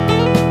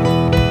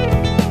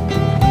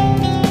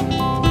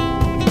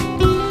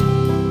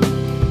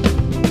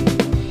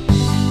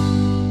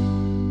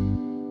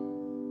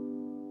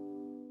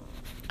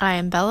I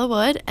am Bella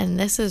Wood, and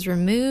this is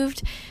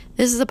Removed.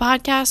 This is a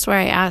podcast where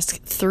I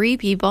ask 3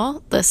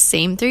 people the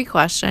same 3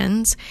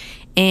 questions,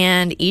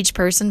 and each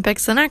person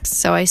picks the next,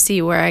 so I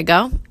see where I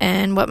go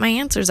and what my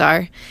answers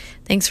are.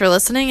 Thanks for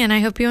listening, and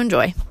I hope you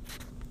enjoy.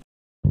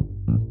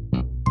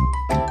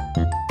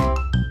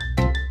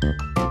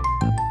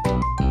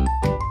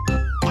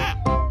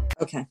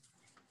 Okay,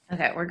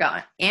 we're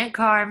going. Aunt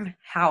Carm,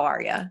 how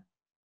are you?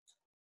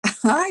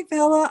 Hi,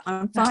 Bella.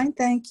 I'm fine,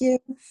 thank you.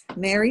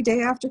 Merry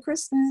day after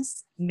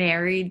Christmas.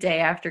 Merry day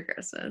after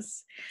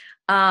Christmas.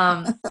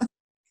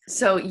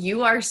 So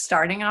you are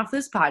starting off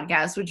this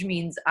podcast, which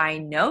means I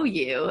know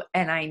you,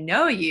 and I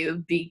know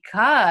you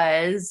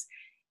because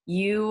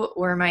you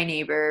were my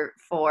neighbor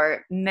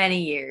for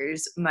many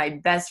years, my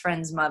best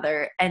friend's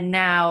mother, and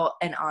now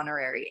an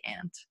honorary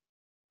aunt.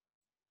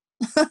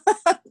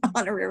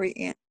 Honorary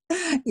aunt.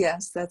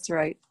 Yes, that's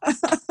right.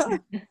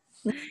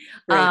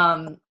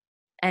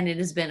 And it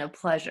has been a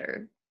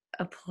pleasure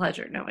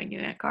knowing you,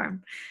 Aunt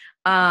Carm.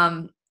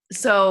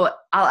 So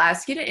I'll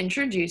ask you to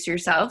introduce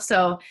yourself.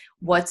 So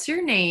what's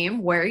your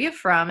name? Where are you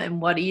from? And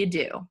what do you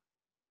do?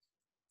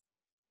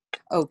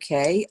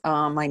 Okay.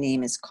 My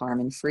name is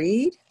Carmen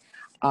Freed.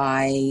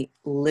 I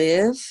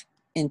live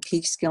in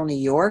Peekskill, New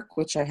York,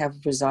 which I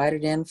have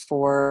resided in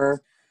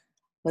for,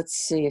 let's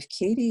see, if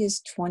Katie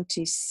is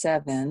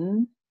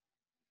 27,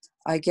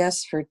 I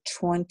guess for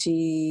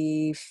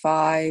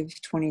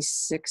 25,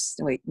 26,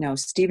 wait, no,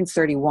 Stephen's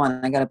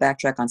 31. I got to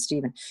backtrack on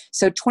Stephen.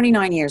 So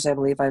 29 years, I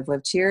believe I've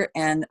lived here,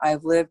 and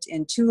I've lived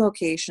in 2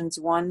 locations,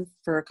 one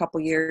for a couple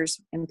years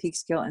in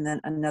Peekskill and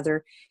then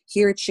another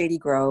here at Shady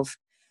Grove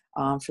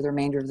for the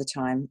remainder of the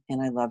time,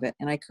 and I love it.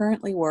 And I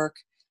currently work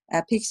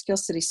at Peekskill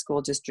City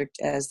School District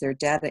as their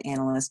data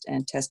analyst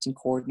and testing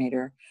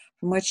coordinator,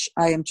 from which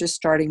I am just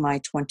starting my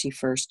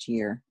 21st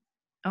year.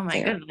 Oh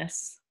my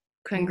goodness.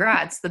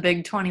 Congrats, the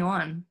big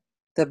 21.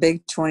 The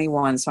big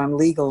 21, so I'm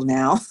legal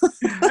now.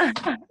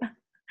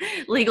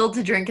 Legal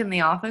to drink in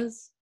the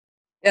office?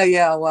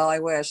 Yeah, well, I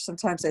wish.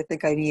 Sometimes I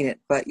think I need it,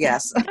 but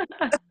yes.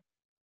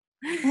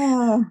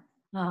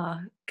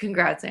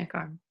 Congrats, Aunt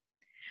Carm.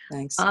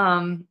 Thanks.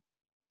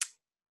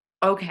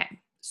 Okay,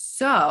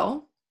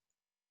 so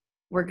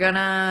we're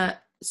gonna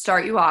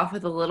start you off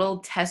with a little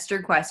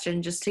tester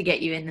question just to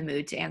get you in the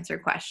mood to answer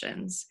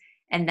questions.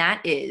 And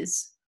that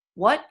is,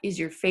 what is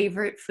your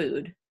favorite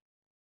food?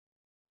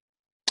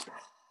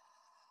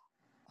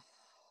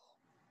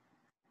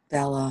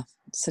 Bella,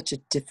 such a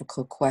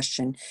difficult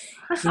question.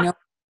 You know,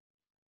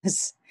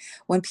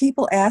 when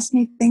people ask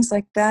me things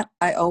like that,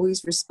 I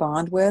always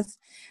respond with,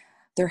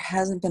 there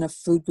hasn't been a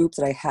food group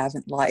that I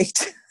haven't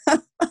liked.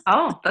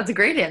 Oh, that's a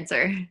great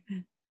answer.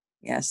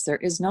 Yes, there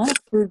is not a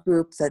food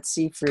group that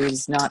seafood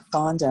is not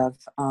fond of.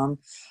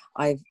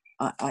 I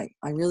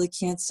really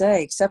can't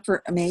say, except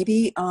for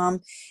maybe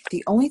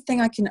the only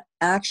thing I can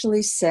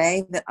actually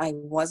say that I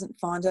wasn't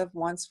fond of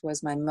once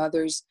was my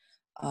mother's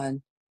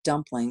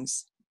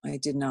dumplings. I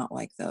did not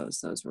like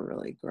those. Those were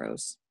really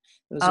gross.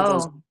 Those are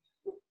those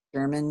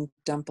German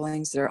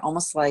dumplings. They're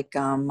almost like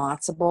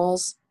matzo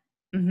balls.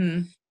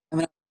 Mm-hmm. I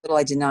mean, little,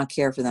 I did not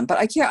care for them, but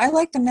I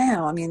like them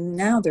now. I mean,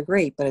 now they're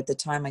great, but at the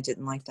time I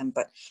didn't like them.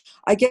 But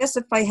I guess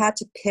if I had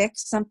to pick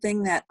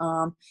something that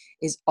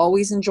is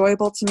always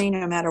enjoyable to me,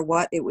 no matter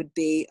what, it would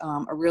be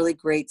a really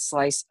great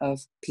slice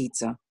of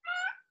pizza.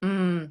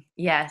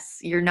 Yes,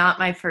 you're not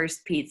my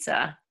first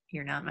pizza.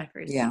 You're not my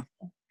first pizza.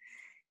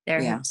 There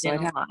have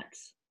been a lot.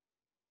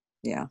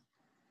 Yeah.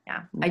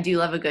 I do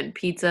love a good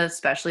pizza,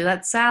 especially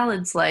that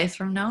salad slice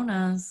from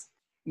Nona's.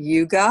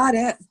 You got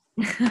it.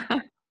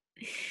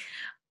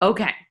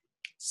 Okay,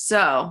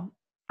 so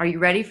are you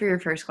ready for your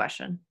first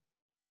question?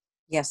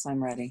 Yes,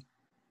 I'm ready.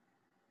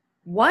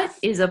 What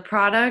is a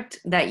product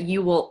that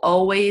you will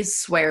always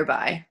swear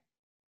by?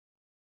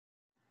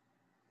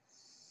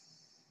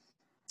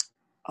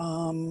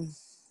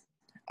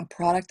 A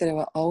product that I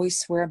will always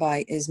swear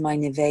by is my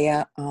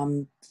Nivea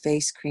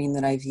face cream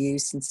that I've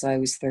used since I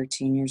was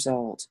 13 years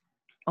old.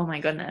 Oh my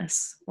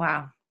goodness.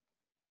 Wow.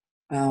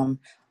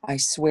 I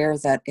swear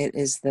that it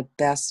is the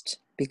best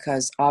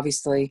because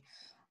obviously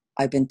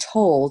I've been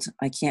told,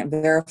 I can't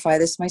verify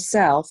this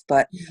myself,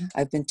 but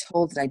I've been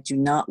told that I do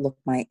not look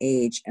my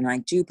age, and I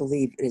do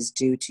believe it is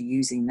due to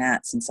using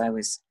that since I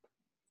was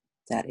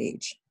that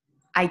age.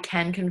 I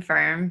can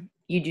confirm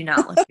you do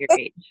not look your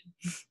age.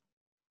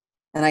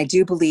 And I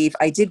do believe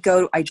I did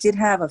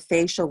have a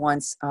facial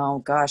once, oh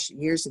gosh,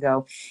 years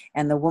ago,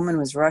 and the woman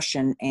was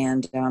Russian,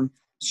 and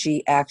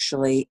she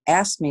actually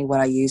asked me what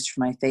I used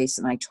for my face,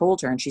 and I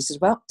told her, and she says,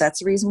 well, that's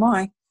the reason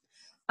why.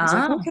 I was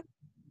like, okay.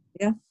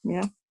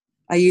 Yeah.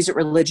 I use it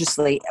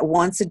religiously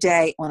once a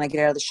day when I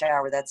get out of the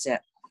shower. That's it.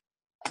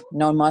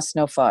 No muss,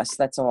 no fuss.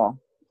 That's all.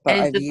 But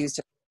I've used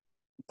it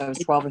since I was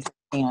 12 or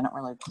 13. I don't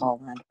really recall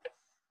when.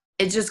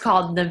 It's just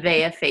called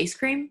Nivea face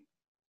cream?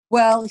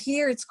 Well,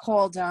 here it's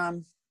called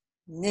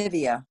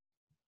Nivea.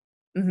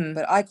 Mm-hmm.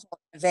 But I call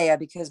it Nivea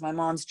because my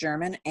mom's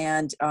German,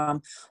 and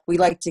we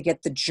like to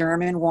get the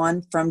German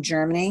one from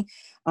Germany.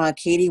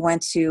 Katie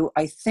went to,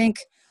 I think,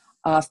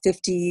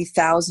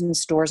 50,000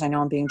 stores. I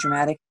know I'm being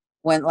dramatic.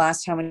 went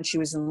last time when she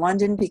was in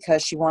London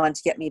because she wanted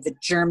to get me the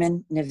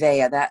German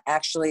Nivea. That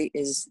actually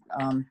is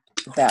the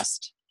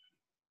best.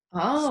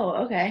 Oh,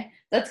 okay.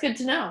 That's good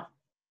to know.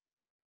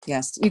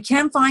 Yes, you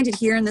can find it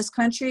here in this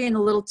country in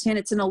a little tin.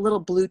 It's in a little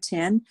blue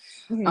tin,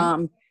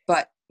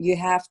 but you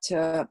have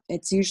to.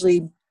 It's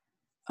usually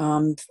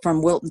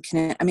from Wilton,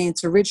 Connecticut. I mean,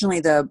 it's originally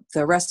the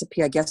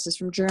recipe, I guess, is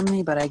from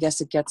Germany, but I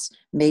guess it gets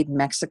made in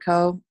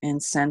Mexico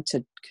and sent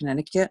to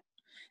Connecticut,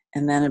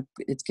 and then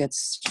it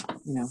gets,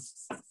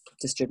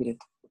 distributed.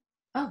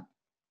 Oh,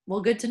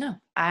 well, good to know.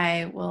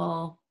 I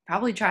will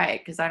probably try it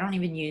because I don't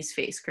even use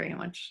face cream,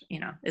 which,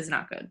 is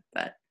not good.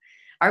 But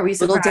are we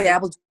Little surprised?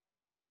 dab.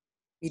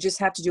 You just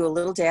have to do a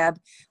little dab.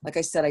 Like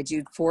I said, I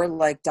do 4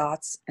 like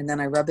dots, and then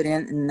I rub it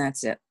in, and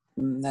that's it.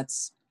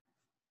 That's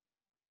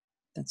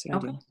what I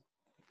do.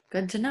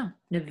 Good to know.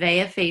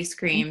 Nivea face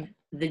cream,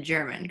 the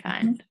German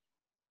kind.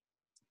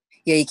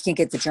 Yeah, you can't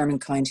get the German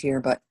kind here,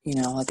 but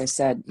like I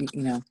said,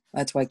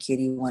 that's why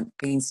Katie went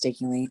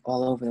painstakingly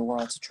all over the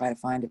world to try to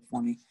find it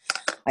for me.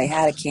 I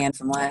had a can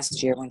from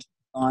last year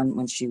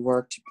when she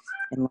worked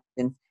in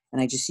London,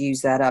 and I just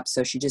used that up.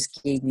 So she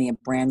just gave me a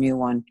brand new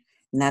one,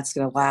 and that's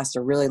going to last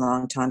a really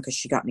long time because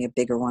she got me a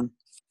bigger one.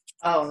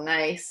 Oh,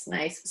 nice.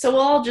 So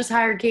we'll all just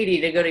hire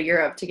Katie to go to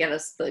Europe to get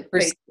us the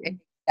face cream.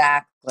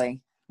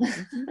 Exactly.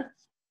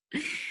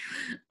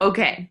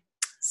 Okay.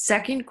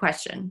 Second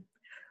question.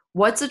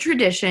 What's a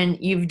tradition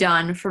you've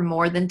done for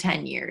more than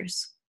 10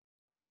 years?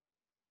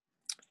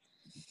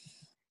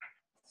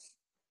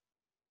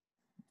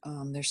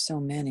 There's so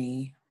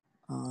many.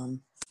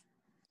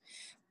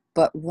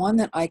 But one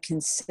that I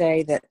can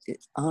say that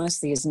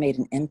honestly has made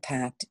an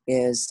impact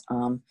is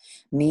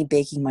me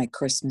baking my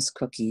Christmas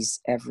cookies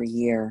every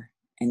year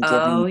and giving.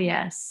 Oh,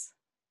 yes.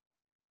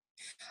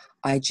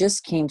 I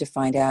just came to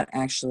find out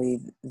actually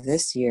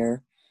this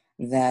year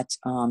that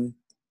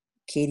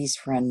Katie's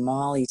friend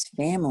Molly's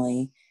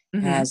family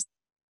has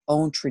their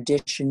own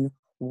tradition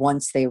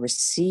once they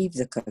receive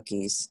the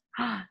cookies.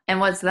 And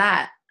what's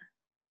that?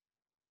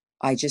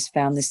 I just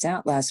found this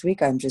out last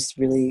week. I'm just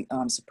really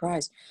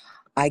surprised.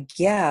 I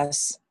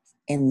guess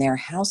in their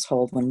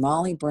household, when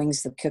Molly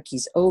brings the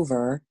cookies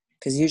over,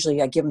 because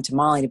usually I give them to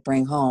Molly to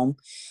bring home,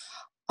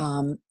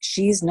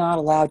 she's not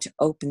allowed to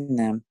open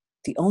them.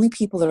 The only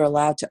people that are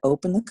allowed to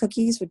open the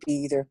cookies would be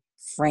either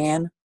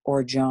Fran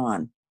or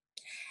John.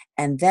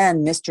 And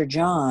then Mr.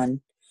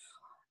 John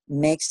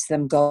makes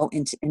them go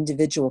into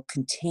individual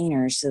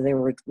containers so they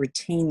will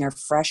retain their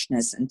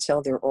freshness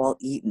until they're all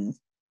eaten.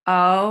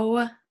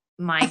 Oh,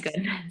 my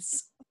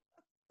goodness.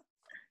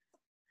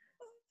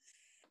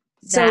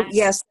 So,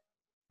 yes,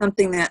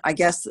 something that I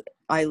guess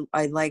I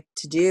like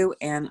to do,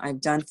 and I've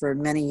done for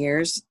many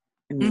years.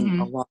 I mean,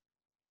 a lot,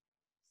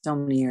 so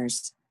many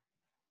years,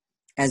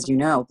 as you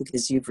know,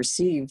 because you've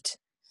received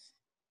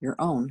your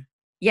own.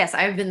 Yes,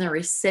 I've been the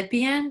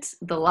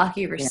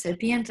lucky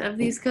recipient of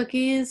these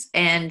cookies.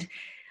 And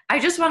I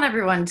just want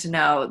everyone to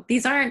know,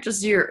 these aren't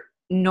just your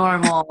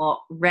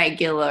normal,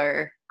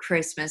 regular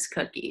Christmas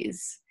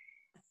cookies.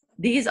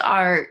 These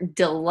are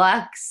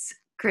deluxe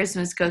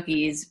Christmas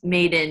cookies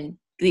made in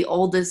the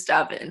oldest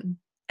oven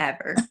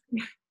ever.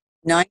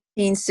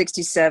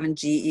 1967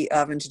 GE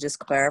oven, to just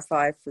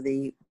clarify for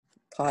the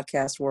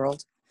podcast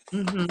world.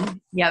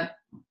 Yep.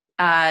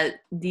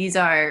 These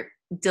are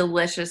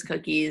delicious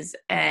cookies,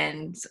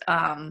 and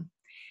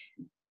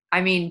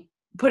I mean,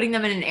 putting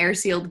them in an air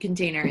sealed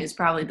container is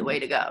probably the way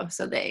to go,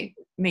 so they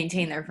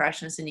maintain their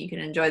freshness and you can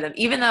enjoy them,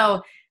 even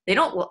though they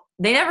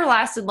never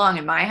lasted long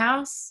in my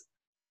house.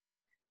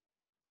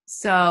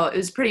 So it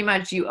was pretty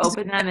much you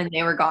open them and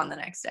they were gone the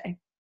next day.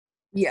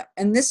 Yeah,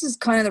 and this is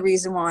kind of the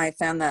reason why I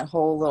found that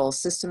whole little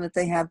system that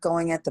they have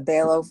going at the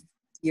Balo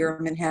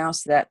Yearman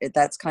house.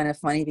 That's kind of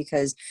funny,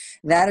 because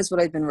that is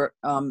what I've been.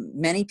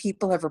 Many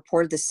people have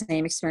reported the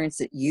same experience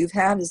that you've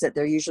had, is that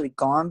they're usually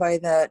gone by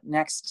the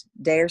next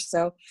day or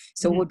so.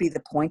 So what would be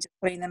the point of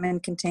putting them in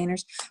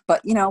containers?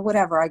 But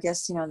whatever. I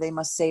guess they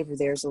must savor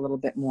theirs a little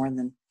bit more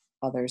than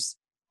others.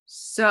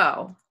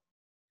 So,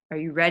 are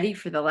you ready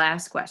for the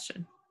last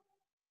question?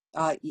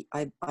 I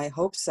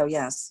hope so.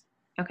 Yes.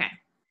 Okay.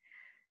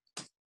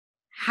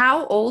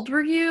 How old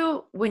were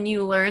you when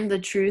you learned the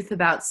truth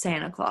about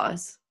Santa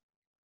Claus?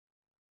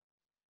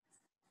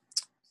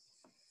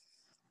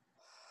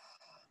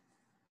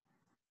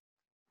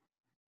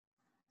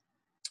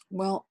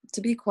 Well,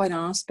 to be quite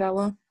honest,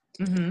 Bella,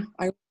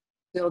 I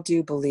still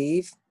do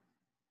believe.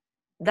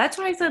 That's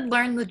why I said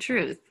learn the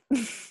truth.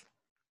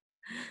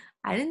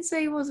 I didn't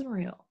say it wasn't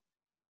real.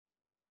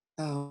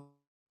 Oh.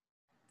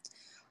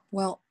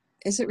 Well,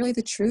 is it really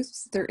the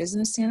truth there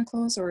isn't a Santa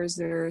Claus, or is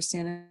there a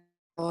Santa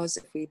Claus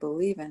if we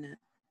believe in it?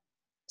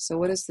 So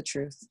what is the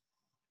truth?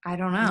 I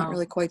don't know. I'm not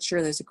really quite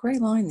sure. There's a gray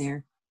line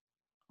there.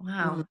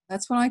 Wow.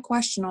 That's what I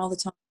question all the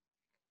time.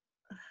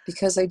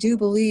 Because I do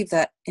believe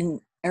that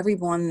in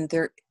everyone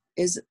there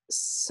is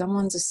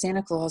someone's a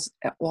Santa Claus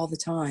all the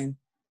time.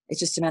 It's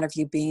just a matter of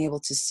you being able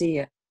to see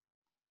it.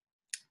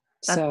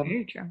 That's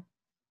very true.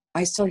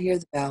 I still hear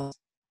the bell.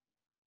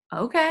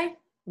 Okay.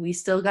 We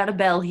still got a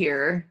bell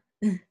here.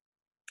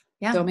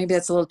 Yeah. So maybe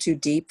that's a little too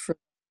deep for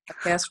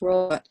podcast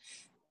world, but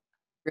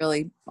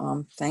really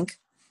think.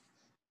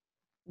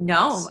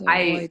 No, So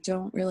I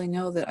don't really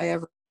know that I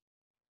ever.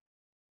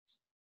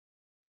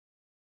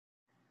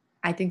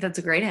 I think that's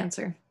a great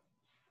answer.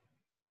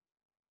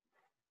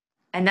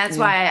 And that's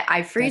Yeah, why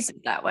I phrase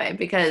it that way,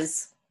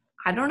 because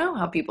I don't know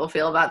how people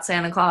feel about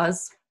Santa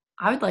Claus.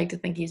 I would like to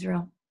think he's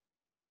real.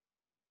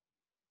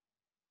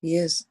 he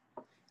is.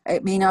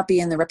 It may not be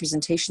in the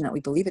representation that we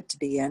believe it to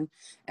be in,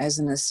 as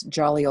in this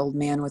jolly old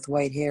man with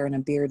white hair and a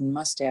beard and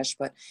mustache,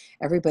 but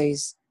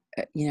everybody's,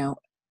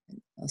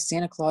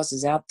 Santa Claus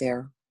is out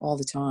there all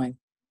the time.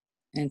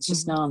 And it's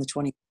just not on the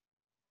 20.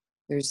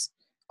 There's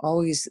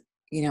always,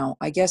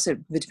 I guess it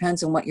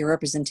depends on what your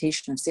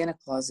representation of Santa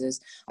Claus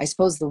is. I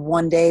suppose the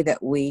one day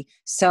that we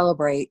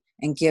celebrate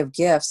and give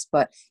gifts,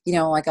 but,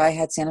 like I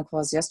had Santa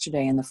Claus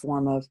yesterday in the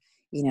form of,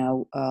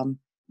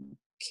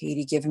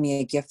 Katie giving me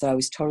a gift that I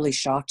was totally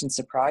shocked and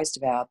surprised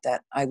about,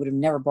 that I would have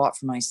never bought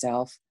for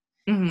myself.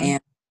 Mm-hmm. And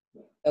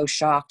so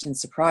shocked and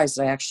surprised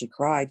that I actually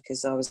cried,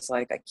 because I was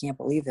like, I can't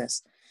believe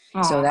this.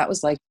 Aww. So that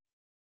was like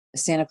a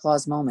Santa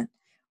Claus moment.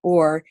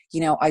 Or,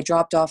 I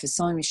dropped off a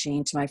sewing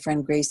machine to my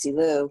friend Gracie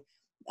Lou.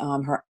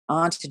 Her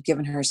aunt had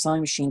given her a sewing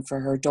machine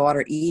for her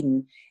daughter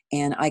Eden,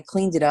 and I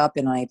cleaned it up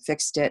and I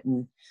fixed it,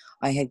 and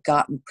I had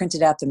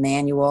printed out the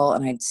manual,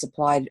 and I'd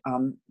supplied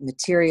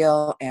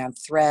material and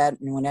thread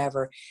and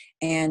whatever.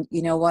 And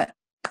you know what?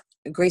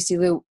 Gracie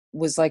Lou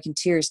was like in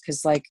tears,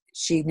 because like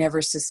she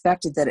never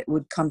suspected that it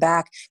would come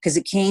back, because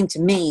it came to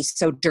me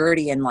so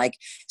dirty and like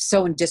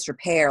so in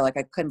disrepair, like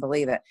I couldn't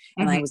believe it.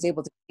 And I was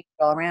able to keep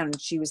it all around,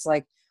 and she was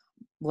like,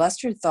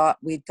 Lester thought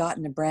we'd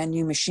gotten a brand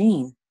new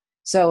machine.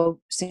 So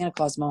Santa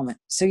Claus moment.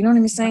 So you know what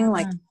I'm saying?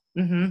 Like,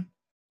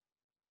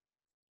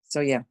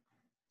 so yeah.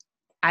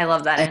 I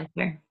love that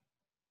answer.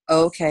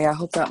 Okay, I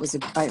hope that was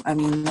I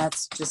mean,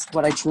 that's just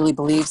what I truly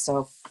believe,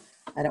 so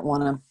I don't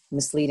want to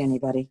mislead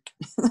anybody.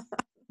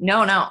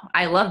 No,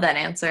 I love that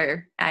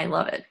answer. I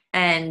love it.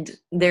 And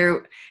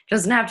there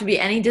doesn't have to be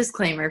any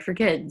disclaimer for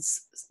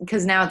kids,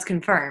 because now it's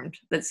confirmed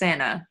that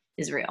Santa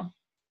is real.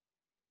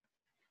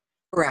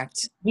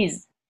 Correct.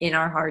 He's in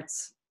our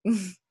hearts.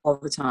 All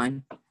the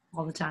time.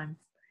 All the time.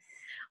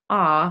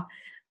 Aw,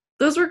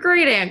 those were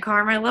great, Aunt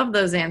Carm. I love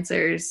those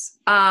answers.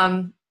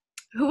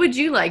 Who would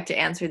you like to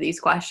answer these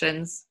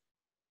questions?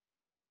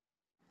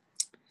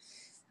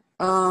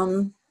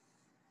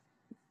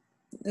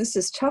 This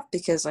is tough,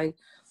 because I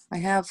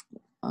have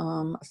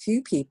a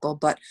few people,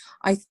 but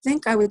I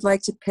think I would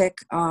like to pick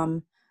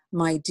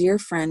my dear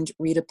friend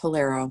Rita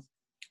Polero.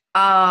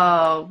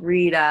 Oh,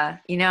 Rita.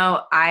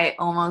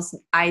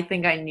 I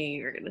think I knew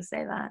you were going to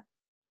say that.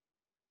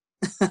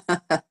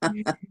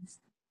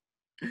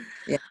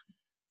 Yeah.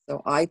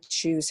 So I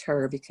choose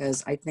her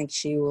because I think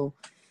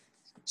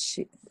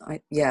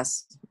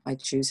yes, I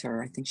choose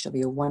her. I think she'll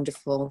be a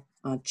wonderful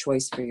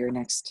choice for your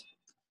next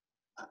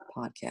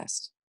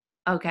podcast.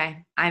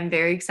 Okay. I'm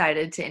very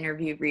excited to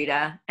interview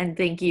Rita, and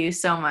thank you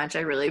so much.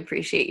 I really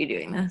appreciate you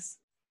doing this.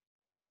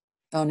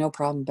 Oh, no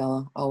problem,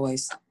 Bella.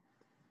 Always.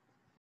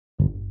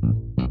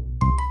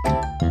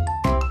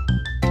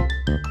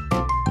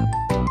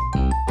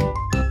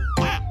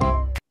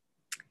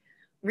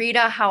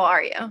 Rita, how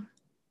are you?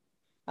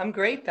 I'm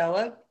great,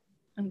 Bella.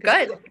 I'm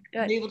good.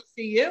 I'm able to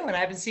see you, and I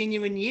haven't seen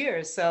you in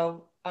years,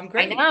 so I'm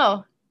great. I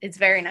know. It's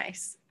very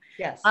nice.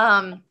 Yes.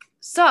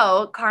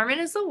 So Carmen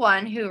is the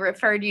one who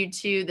referred you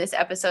to this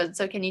episode.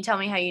 So can you tell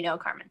me how you know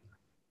Carmen?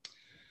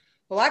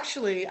 Well,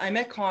 actually, I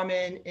met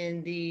Carmen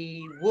in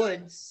the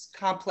Woods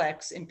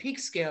complex in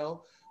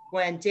Peekskill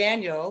when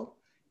Daniel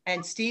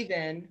and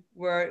Stephen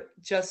were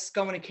just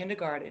going to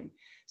kindergarten.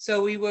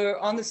 So we were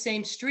on the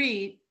same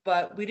street,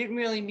 but we didn't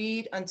really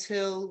meet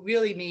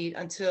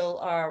until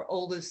our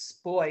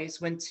oldest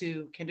boys went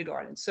to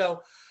kindergarten.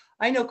 So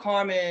I know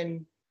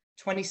Carmen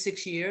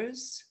 26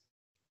 years.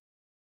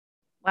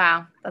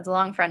 Wow, that's a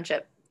long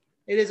friendship.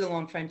 It is a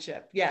long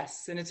friendship,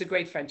 yes, and it's a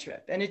great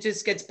friendship, and it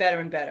just gets better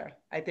and better,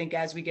 I think,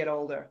 as we get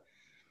older.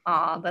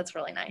 Oh, that's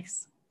really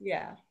nice.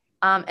 Yeah.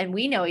 And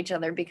we know each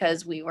other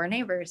because we were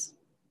neighbors.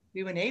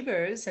 We were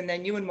neighbors, and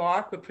then you and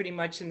Mark were pretty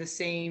much in the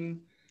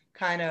same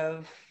kind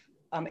of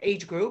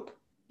age group.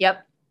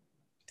 Yep,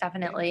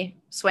 definitely.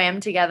 Swam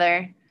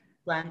together.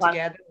 Swam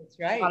together, that's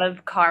right. A lot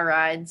of car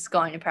rides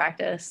going to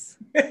practice.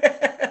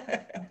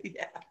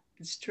 Yeah,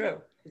 it's true.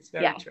 It's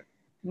very true.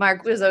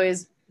 Mark was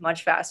always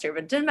much faster,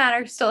 but it didn't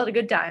matter. Still had a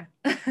good time.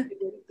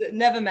 It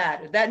never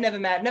mattered. That never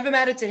mattered. Never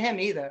mattered to him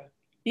either.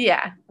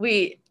 Yeah,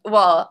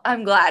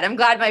 I'm glad. I'm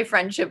glad my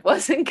friendship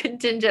wasn't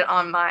contingent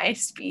on my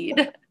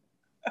speed.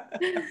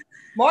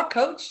 Mark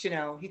coached,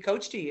 he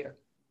coached a year.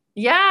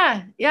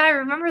 Yeah, I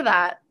remember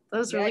that. That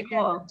was really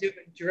cool. Doing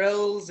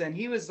drills, and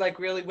he was like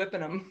really whipping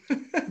them.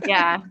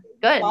 Yeah,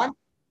 good.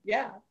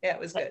 Yeah, it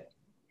was good.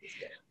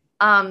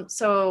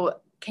 So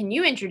can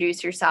you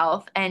introduce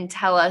yourself and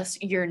tell us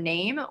your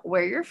name,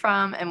 where you're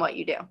from, and what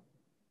you do?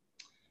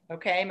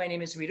 Okay, my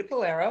name is Rita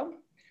Polero.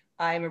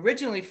 I'm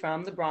originally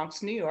from the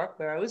Bronx, New York,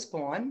 where I was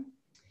born.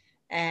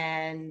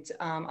 And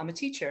I'm a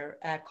teacher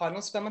at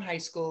Cardinal Spellman High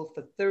School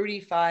for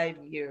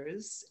 35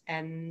 years.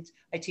 And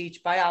I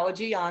teach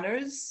biology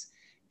honors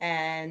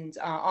and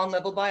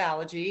on-level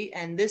biology.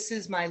 And this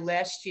is my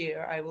last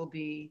year. I will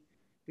be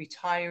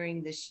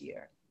retiring this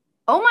year.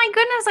 Oh my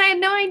goodness, I had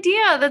no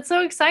idea. That's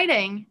so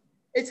exciting.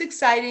 It's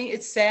exciting.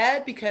 It's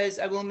sad because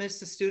I will miss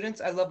the students.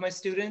 I love my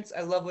students.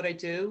 I love what I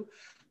do.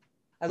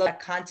 I love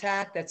that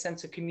contact, that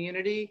sense of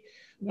community,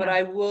 but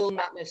I will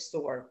not miss the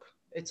work.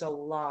 It's a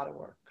lot of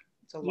work.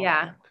 It's a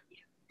lot of work.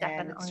 And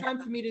Definitely. it's time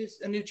for me to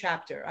a new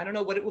chapter. I don't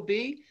know what it will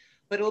be,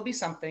 but it will be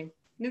something.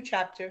 New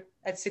chapter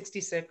at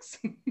 66.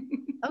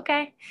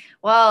 Okay.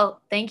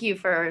 Well, thank you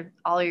for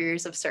all your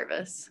years of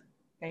service.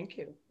 Thank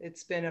you.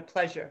 It's been a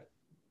pleasure.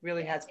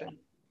 Really has been.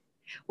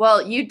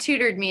 Well, you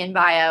tutored me in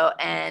bio,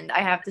 and I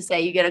have to say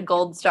you get a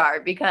gold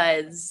star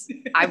because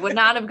I would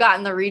not have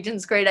gotten the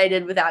Regents grade I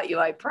did without you.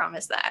 I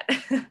promise that.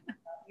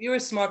 You're a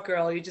smart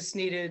girl. You just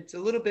needed a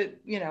little bit,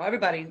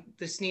 everybody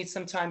just needs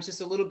sometimes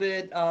just a little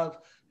bit of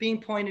being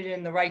pointed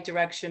in the right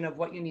direction of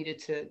what you needed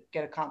to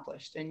get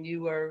accomplished. And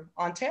you were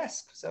on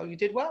task. So you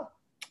did well.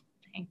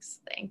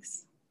 Thanks.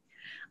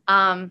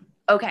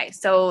 Okay.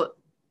 So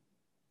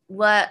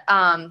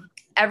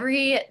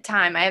every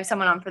time I have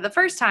someone on for the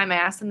first time, I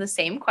ask them the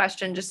same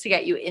question just to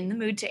get you in the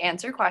mood to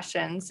answer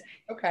questions.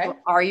 Okay. So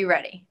are you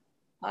ready?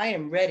 I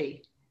am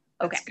ready.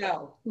 Okay. Let's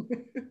go.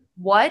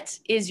 What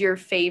is your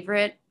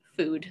favorite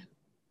food?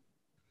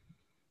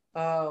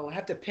 Oh, I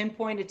have to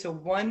pinpoint it to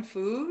one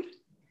food?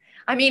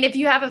 I mean, if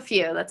you have a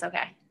few, that's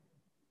okay.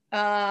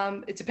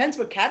 It depends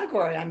what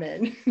category I'm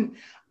in.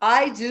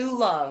 I do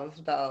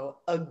love, though,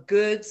 a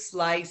good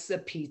slice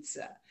of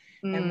pizza.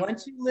 And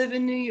once you live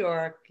in New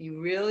York,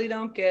 you really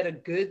don't get a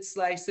good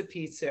slice of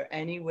pizza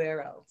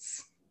anywhere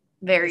else.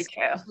 Very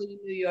true. Especially in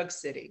New York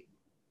City.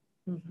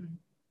 Mm-hmm.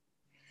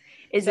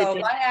 If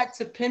I had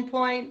to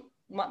pinpoint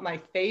what my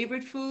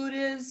favorite food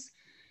is,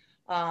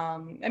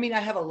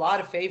 I have a lot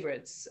of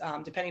favorites,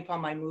 depending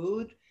upon my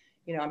mood.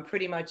 I'm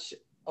pretty much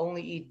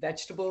only eat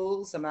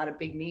vegetables. I'm not a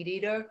big meat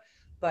eater.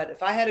 But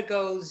if I had to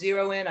go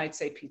zero in, I'd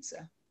say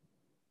pizza.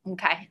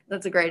 Okay,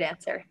 that's a great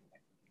answer.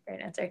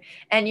 Great answer.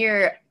 And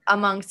you're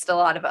amongst a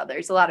lot of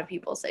others. A lot of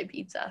people say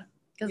pizza.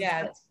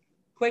 Yeah, it's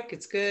quick,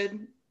 it's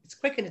good. It's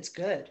quick and it's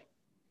good.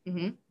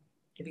 Mm-hmm.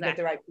 If you get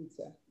the right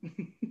pizza.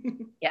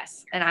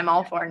 Yes, and I'm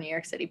all for New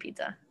York City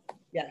pizza.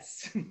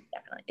 Yes.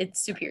 Definitely.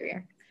 It's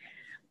superior.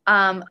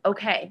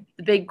 Okay,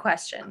 the big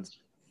questions.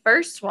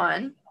 First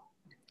one,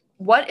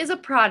 what is a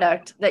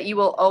product that you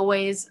will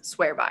always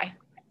swear by?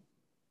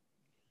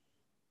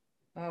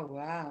 Oh,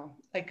 wow.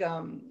 Like,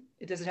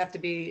 does it have to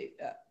be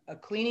a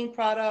cleaning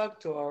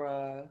product or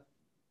a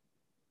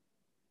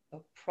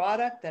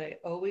product that I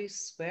always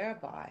swear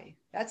by?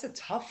 That's a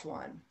tough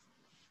one.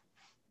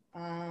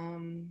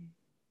 I'm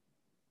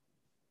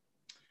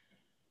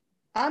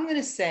going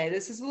to say,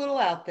 this is a little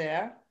out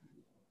there.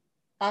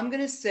 I'm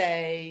going to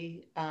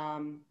say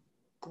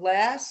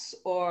glass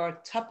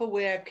or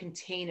Tupperware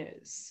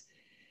containers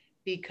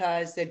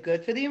because they're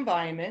good for the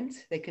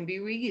environment. They can be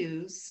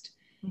reused,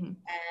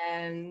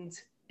 and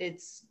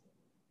it's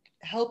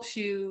helps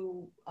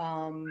you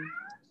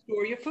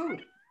store your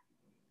food.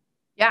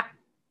 Yeah,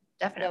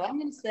 definitely. So I'm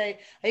going to say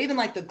I even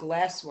like the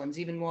glass ones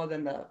even more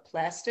than the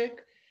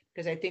plastic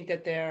because I think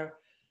that they're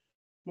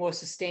more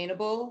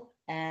sustainable.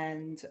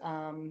 And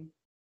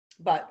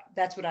but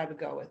that's what I would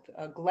go with: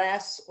 a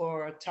glass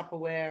or a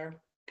Tupperware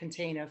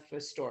container for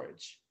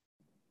storage.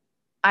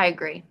 I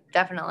agree,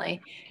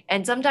 definitely.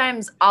 And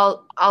sometimes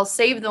I'll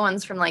save the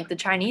ones from like the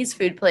Chinese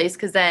food place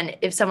because then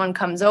if someone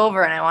comes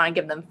over and I want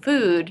to give them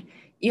food,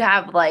 you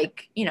have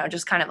like,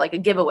 just kind of like a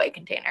giveaway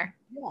container.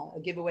 Yeah, a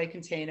giveaway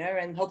container,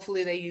 and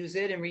hopefully they use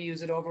it and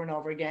reuse it over and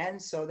over again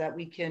so that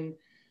we can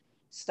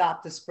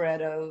stop the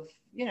spread of,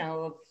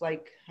 of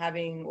like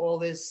having all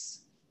this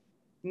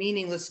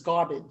meaningless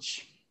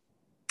garbage.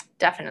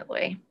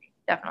 Definitely.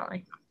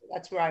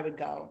 That's where I would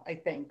go, I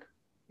think.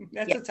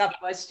 That's a tough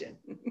question.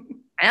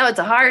 I know it's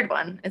a hard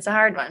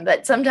one,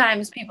 but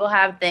sometimes people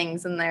have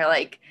things and they're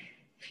like,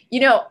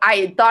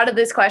 I thought of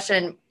this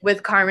question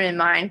with Carmen in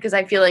mind because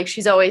I feel like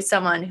she's always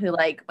someone who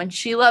like when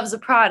she loves a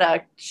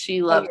product,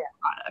 she loves the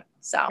product.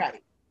 So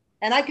right.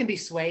 And I can be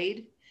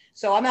swayed.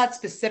 So I'm not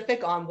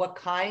specific on what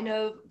kind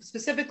of,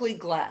 specifically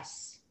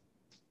glass.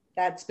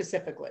 That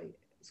specifically.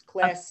 It's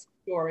glass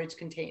storage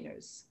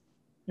containers.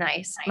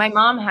 Nice. My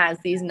mom has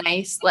these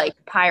nice like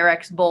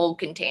Pyrex bowl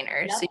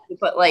containers. Yep. So you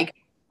put like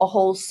a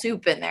whole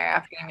soup in there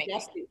after you make the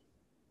soup.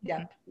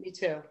 Yeah, me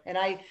too. And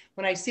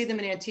when I see them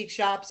in antique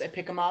shops, I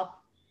pick them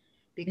up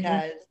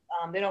because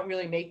they don't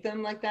really make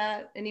them like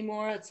that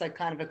anymore. It's like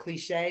kind of a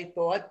cliche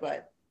thought,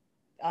 but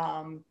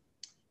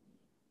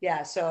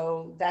yeah,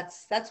 so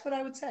that's what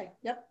I would say.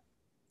 Yep.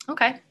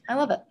 Okay. I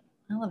love it.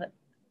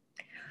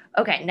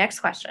 Okay, next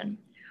question.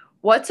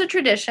 What's a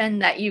tradition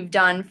that you've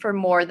done for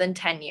more than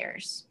 10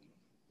 years?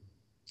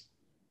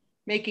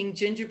 Making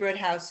gingerbread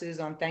houses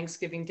on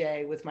Thanksgiving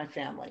Day with my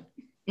family.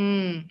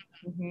 I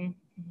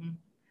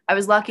I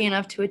was lucky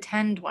enough to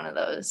attend one of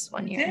those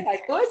one You year. did? I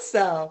thought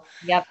so.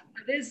 Yep.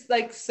 There's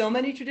like so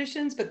many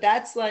traditions, but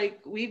that's like,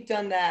 we've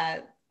done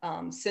that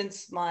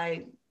since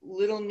my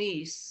little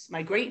niece,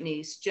 my great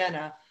niece,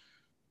 Jenna,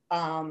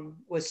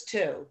 was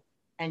 2,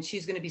 and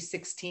she's going to be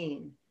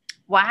 16.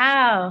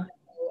 Wow.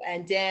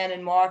 And Dan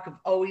and Mark have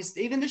always,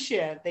 even this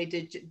year, they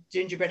did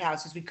gingerbread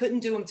houses. We couldn't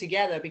do them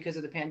together because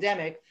of the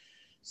pandemic.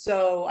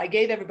 So I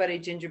gave everybody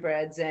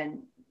gingerbreads,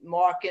 and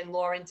Mark and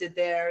Lauren did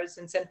theirs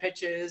and sent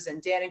pictures,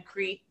 and Dan and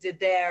Crete did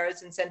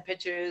theirs and sent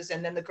pictures,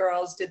 and then the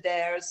girls did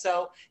theirs.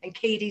 So, and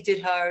Katie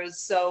did hers.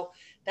 So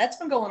that's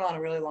been going on a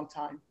really long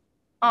time.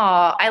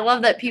 Oh, I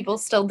love that people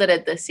still did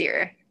it this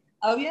year.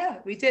 Oh yeah,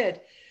 we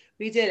did.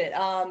 We did it.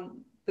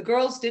 The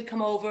girls did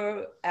come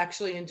over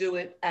actually and do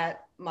it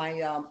at my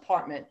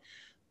apartment,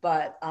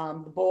 but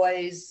the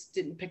boys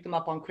didn't pick them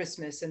up on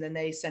Christmas, and then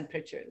they sent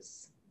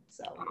pictures.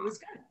 So it was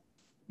good.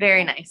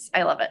 Very nice.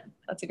 I love it.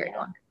 That's a great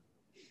one.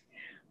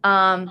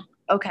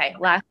 Okay,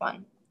 last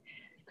one.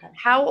 Okay.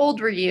 How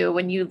old were you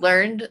when you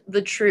learned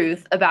the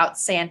truth about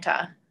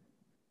Santa?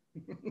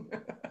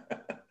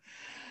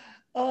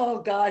 Oh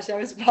gosh, I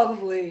was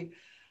probably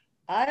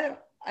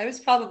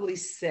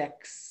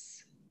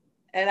 6.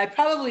 And I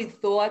probably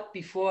thought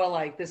before,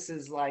 like, this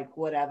is like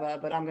whatever,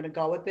 but I'm gonna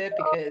go with it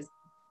because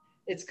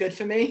it's good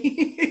for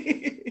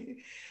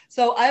me.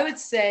 So I would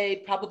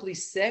say probably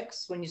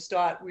 6 when you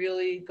start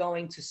really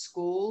going to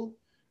school.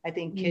 I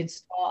think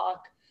kids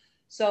talk.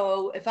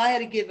 So if I had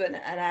to give an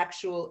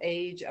actual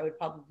age, I would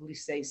probably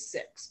say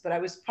 6, but I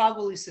was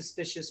probably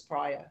suspicious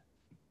prior.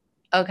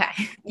 Okay.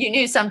 You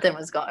knew something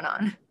was going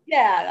on.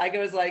 Yeah, I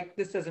was like,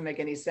 this doesn't make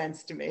any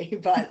sense to me,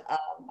 but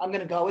I'm going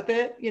to go with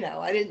it. You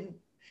know, I didn't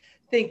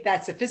think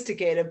that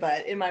sophisticated,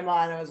 but in my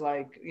mind, I was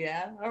like,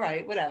 yeah, all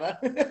right, whatever.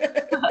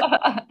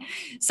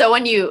 So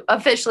when you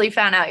officially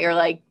found out, you're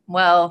like,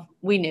 well,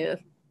 we knew.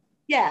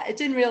 Yeah, it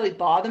didn't really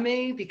bother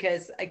me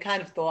because I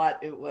kind of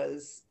thought it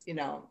was, you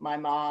know, my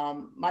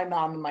mom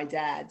and my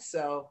dad.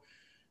 So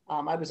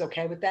I was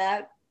okay with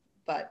that,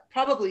 but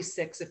probably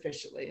 6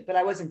 officially, but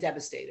I wasn't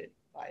devastated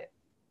by it.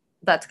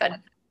 That's good.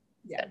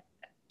 Yeah. Good.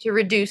 To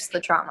reduce the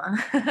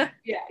trauma.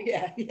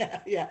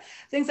 Yeah.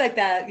 Things like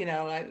that, you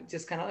know, I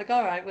just kind of like,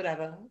 all right,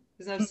 whatever.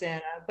 There's no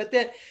Santa. But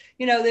then,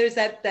 you know, there's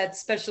that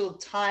special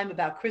time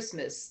about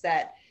Christmas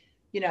that,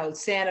 you know,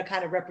 Santa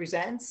kind of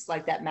represents,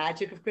 like that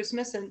magic of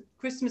Christmas, and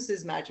Christmas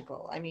is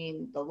magical. I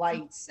mean, the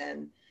lights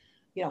and,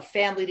 you know,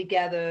 family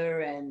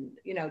together, and,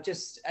 you know,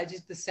 just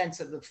the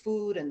sense of the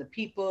food and the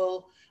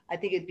people. I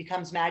think it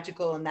becomes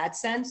magical in that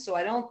sense. So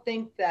I don't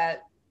think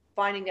that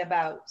finding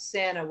about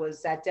Santa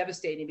was that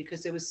devastating,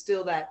 because there was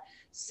still that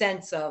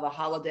sense of a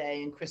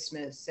holiday and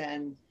Christmas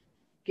and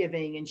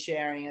giving and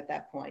sharing at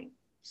that point.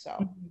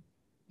 So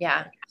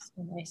yeah,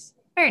 so nice.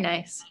 Very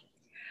nice.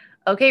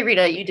 Okay,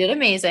 Rita, you did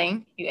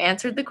amazing. You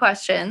answered the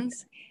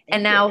questions.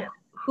 And now,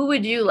 who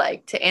would you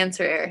like to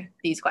answer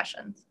these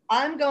questions?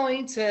 I'm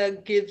going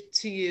to give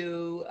to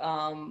you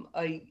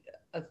a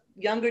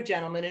younger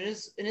gentleman in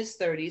his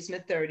 30s,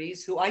 mid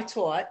 30s, who I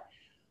taught,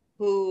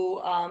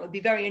 who would be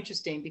very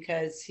interesting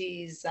because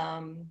he's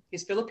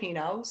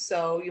Filipino,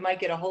 so you might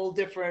get a whole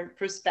different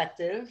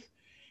perspective.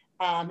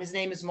 His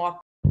name is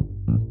Mark.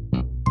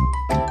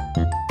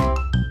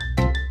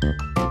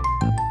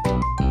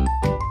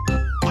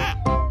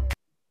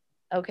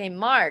 Okay,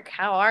 Mark,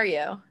 how are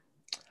you?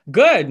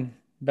 Good,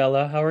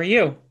 Bella. How are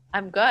you?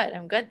 I'm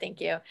good. Thank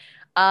you.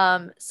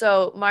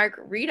 So Mark,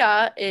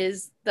 Rita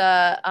is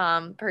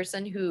the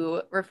person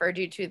who referred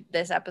you to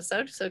this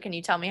episode. So can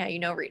you tell me how you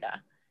know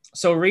Rita?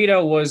 So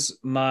Rita was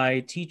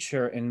my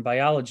teacher in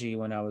biology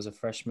when I was a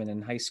freshman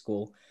in high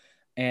school,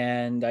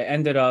 and I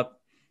ended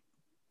up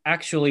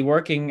actually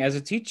working as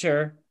a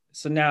teacher.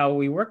 So now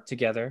we work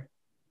together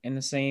in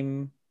the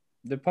same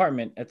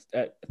department at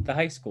the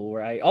high school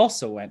where I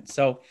also went.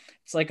 So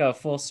it's like a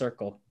full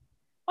circle.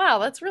 Wow,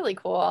 that's really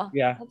cool.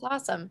 Yeah. That's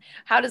awesome.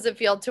 How does it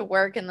feel to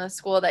work in the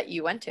school that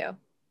you went to?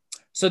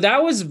 So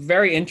that was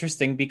very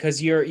interesting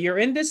because you're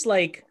in this,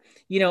 like,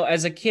 you know,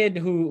 as a kid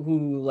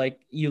who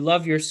like, you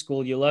love your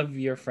school, you love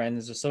your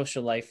friends, the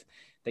social life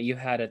that you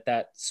had at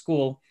that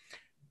school.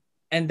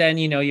 And then,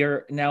 you know,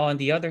 you're now on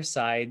the other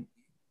side.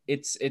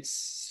 It's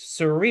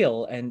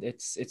surreal and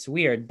it's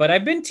weird. But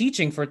I've been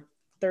teaching for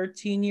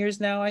 13 years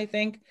now, I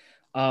think.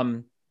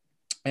 And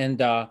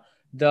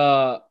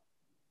the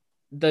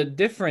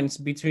difference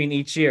between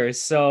each year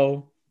is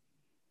so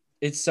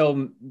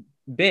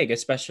big,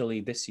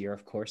 especially this year,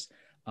 of course,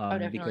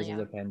 because of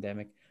the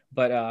pandemic.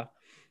 But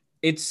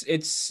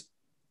it's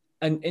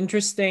an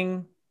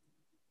interesting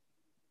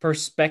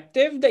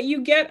perspective that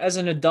you get as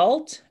an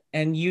adult,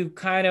 and you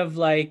kind of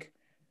like,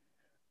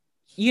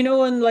 you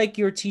know, and like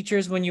your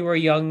teachers when you were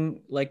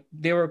young, like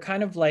they were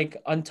kind of like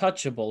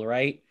untouchable,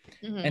 right?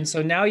 Mm-hmm. And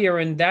so now you're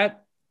in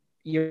that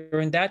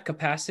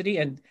capacity,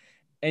 and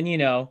you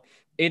know,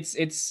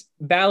 it's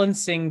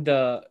balancing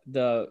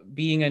the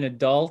being an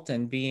adult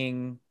and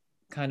being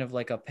kind of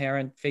like a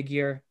parent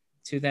figure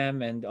to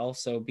them, and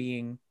also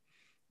being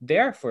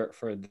there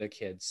for the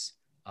kids.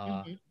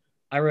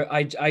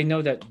 I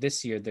know that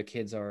this year the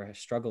kids are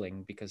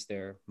struggling because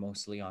they're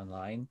mostly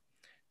online.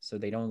 So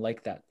they don't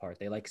like that part.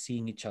 They like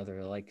seeing each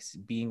other, like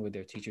being with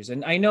their teachers.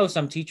 And I know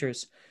some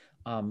teachers,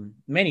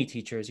 many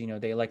teachers, you know,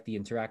 they like the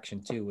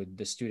interaction too with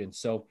the students.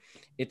 So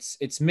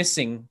it's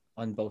missing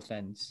on both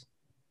ends.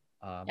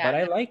 But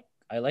Yeah.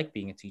 I like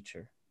being a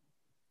teacher.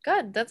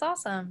 Good. That's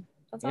awesome.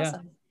 That's Yeah.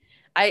 awesome.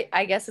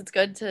 I guess it's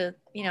good to,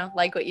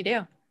 like what you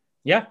do.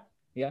 Yeah.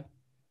 Yeah.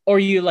 Or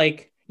you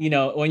like, you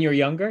know, when you're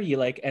younger, you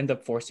like end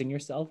up forcing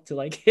yourself to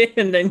like it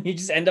and then you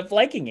just end up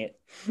liking it.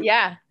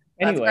 Yeah.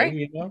 That's Anyway, great.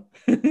 you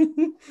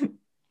know.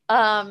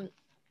 Um,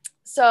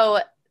 so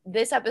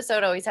this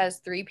episode always has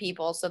three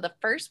people. So the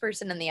first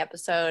person in the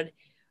episode,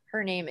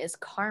 her name is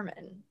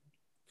Carmen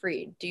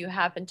Freed. Do you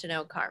happen to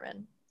know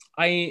Carmen?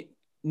 I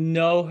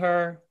know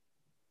her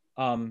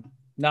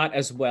not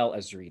as well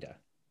as Rita.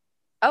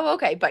 Oh,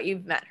 okay. But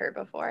you've met her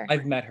before.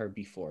 I've met her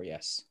before,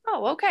 yes.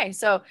 Oh, okay.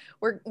 So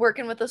we're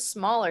working with a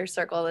smaller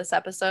circle this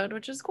episode,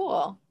 which is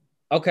cool.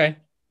 Okay.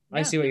 I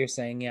Yeah. see what you're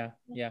saying. Yeah.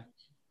 Yeah.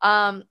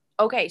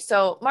 Okay,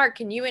 so Mark,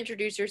 can you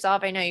introduce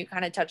yourself? I know you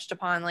kind of touched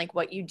upon like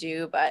what you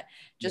do, but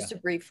just Yeah.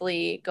 to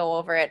briefly go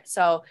over it.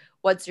 So,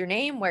 what's your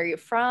name? Where are you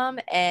from?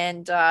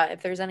 And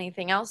if there's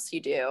anything else you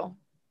do.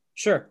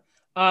 Sure.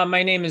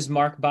 My name is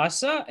Mark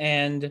Bassa,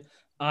 and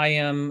I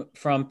am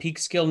from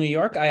Peekskill, New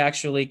York. I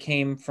actually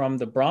came from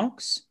the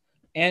Bronx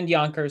and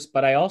Yonkers,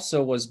 but I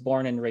also was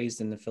born and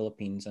raised in the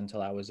Philippines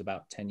until I was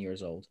about 10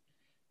 years old.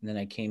 And then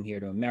I came here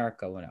to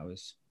America when I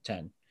was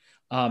 10.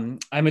 I'm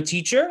a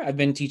teacher. I've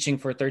been teaching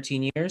for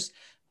 13 years,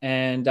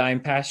 and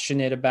I'm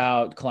passionate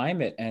about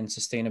climate and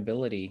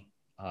sustainability.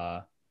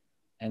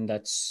 And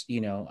that's, you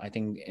know, I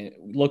think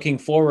looking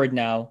forward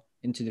now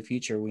into the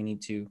future, we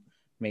need to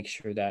make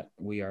sure that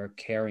we are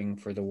caring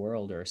for the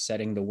world or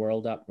setting the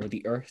world up or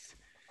the earth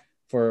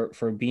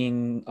for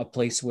being a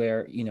place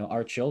where, you know,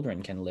 our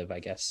children can live, I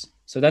guess.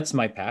 So that's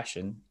my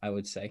passion, I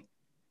would say.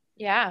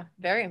 Yeah,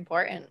 very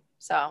important.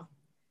 So,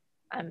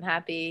 I'm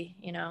happy,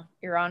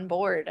 you're on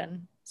board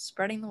and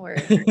spreading the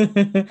word.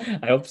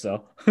 I hope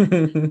so.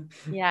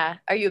 Yeah.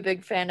 Are you a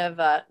big fan of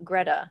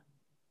Greta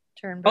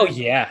Oh Thunberg?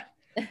 yeah.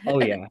 Oh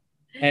yeah.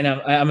 And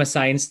I'm a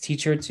science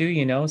teacher too,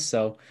 you know,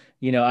 so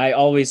you know, I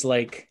always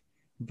like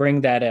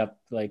bring that up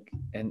like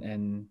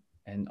and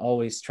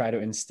always try to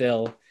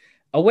instill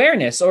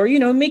awareness or you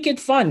know, make it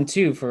fun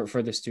too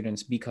for the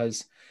students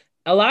because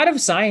a lot of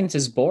science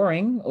is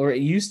boring or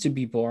it used to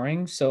be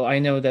boring. So I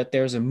know that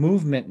there's a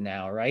movement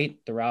now, right?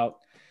 Throughout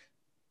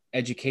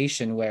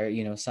education where,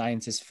 you know,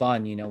 science is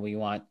fun, you know, we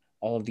want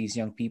all of these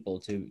young people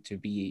to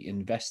be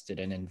invested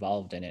and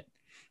involved in it.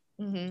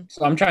 Mm-hmm.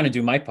 So I'm trying to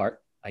do my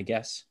part, I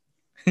guess.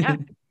 Yeah.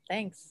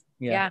 Thanks.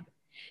 Yeah. Yeah.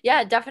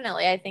 Yeah,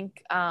 definitely. I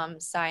think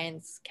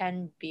science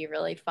can be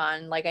really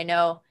fun. Like I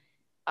know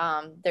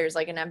there's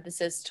like an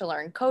emphasis to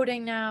learn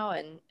coding now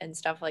and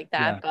stuff like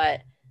Yeah. that,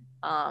 but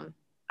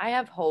I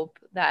have hope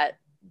that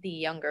the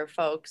younger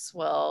folks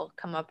will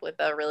come up with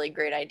a really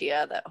great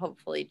idea that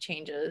hopefully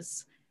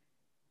changes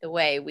the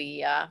way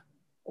we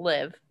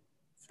live.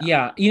 So.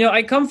 Yeah. You know,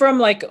 I come from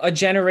like a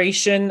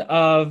generation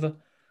of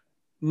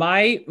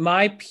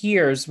my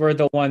peers were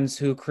the ones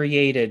who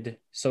created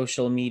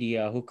social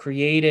media, who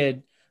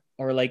created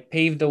or like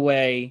paved the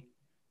way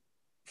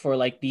for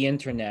like the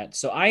internet.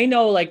 So I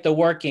know like the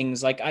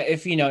workings. Like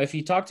if you know, if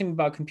you talk to me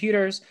about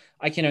computers,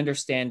 I can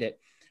understand it.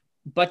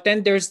 But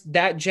then there's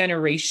that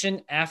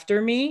generation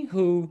after me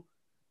who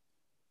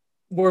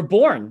were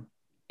born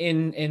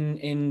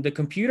in the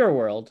computer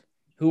world,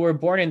 who were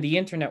born in the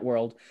internet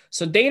world.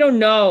 So they don't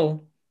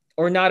know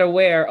or not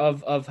aware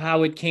of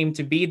how it came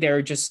to be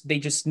there. Just they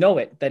just know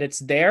it that it's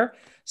there.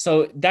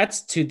 So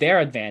that's to their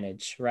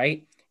advantage,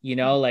 right? You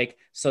know, like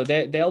so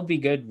they'll be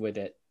good with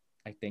it,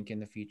 I think, in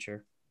the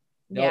future.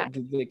 Yeah.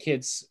 The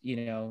kids,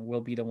 you know,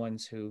 will be the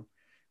ones who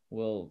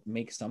will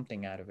make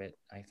something out of it,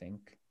 I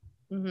think.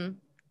 Mm-hmm.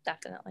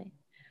 Definitely.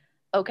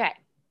 Okay.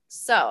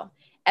 So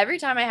every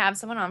time I have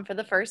someone on for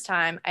the first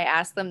time, I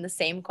ask them the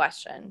same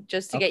question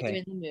just to get you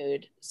Okay. in the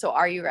mood. So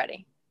are you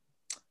ready?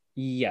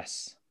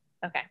 Yes.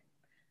 Okay.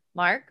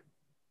 Mark,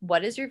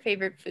 what is your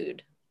favorite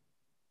food?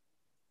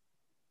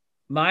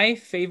 My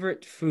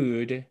favorite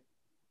food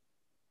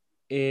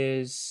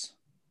is,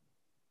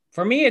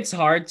 for me, it's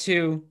hard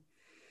to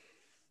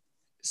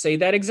say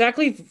that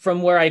exactly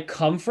from where I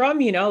come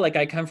from, you know, like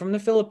I come from the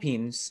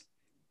Philippines.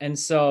 And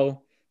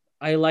so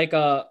I like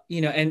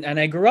you know, and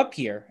I grew up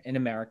here in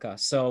America.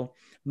 So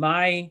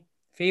my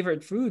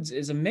favorite foods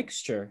is a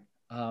mixture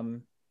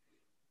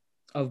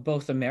of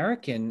both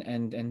American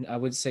and I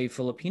would say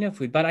Filipino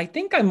food. But I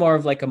think I'm more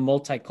of like a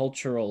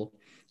multicultural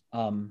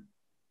um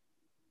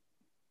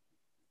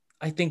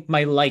I think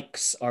my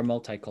likes are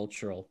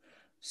multicultural.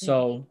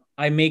 So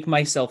I make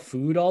myself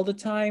food all the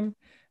time.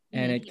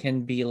 And Mm-hmm. it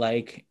can be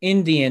like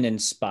Indian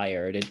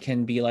inspired. It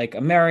can be like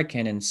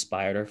American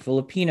inspired or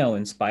Filipino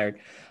inspired.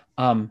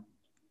 Um,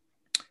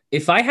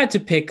 if I had to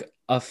pick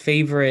a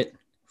favorite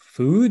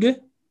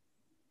food,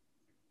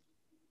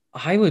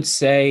 I would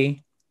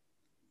say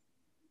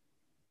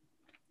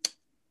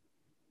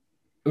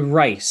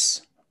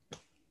rice.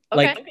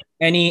 Okay. Like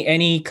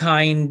any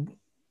kind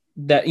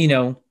that,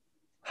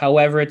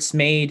 however it's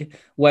made,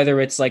 whether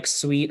it's like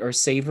sweet or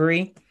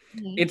savory,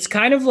 Mhm. it's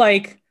kind of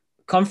like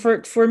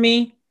comfort for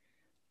me.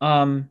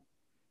 Um,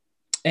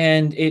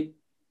 and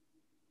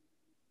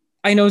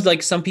I know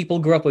like some people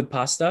grew up with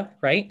pasta,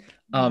 right?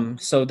 Mhm.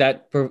 So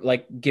that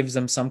like gives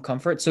them some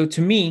comfort. So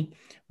to me,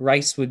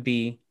 rice would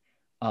be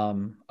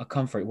a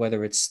comfort,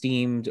 whether it's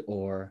steamed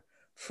or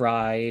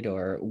fried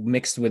or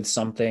mixed with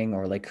something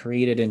or like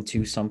created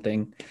into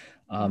something.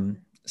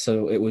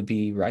 So it would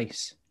be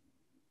rice.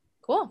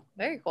 Cool.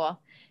 Very cool.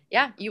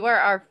 Yeah, you are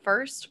our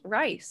first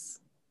rice.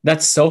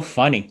 That's so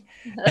funny.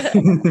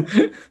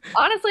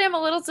 Honestly, I'm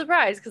a little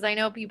surprised because I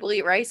know people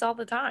eat rice all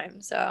the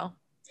time. So,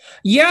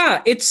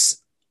 Yeah,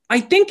 I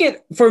think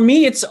for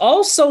me, it's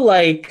also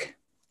like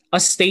a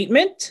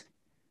statement,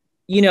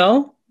 you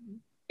know,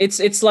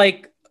 it's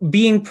like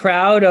being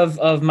proud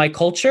of my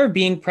culture,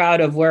 being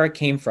proud of where it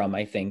came from,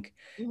 I think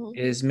Mhm.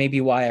 is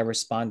maybe why I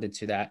responded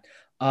to that.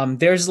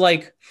 There's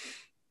like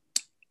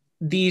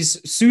these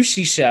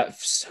sushi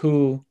chefs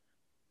who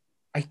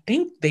I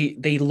think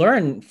they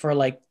learn for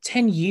like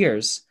 10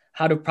 years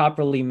how to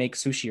properly make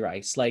sushi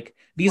rice. Like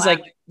these Wow.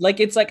 like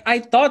it's like I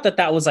thought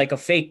that was like a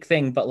fake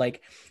thing, but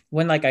like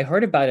when like I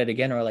heard about it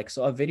again or like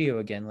saw a video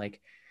again,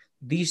 like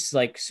these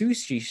like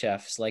sushi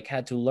chefs like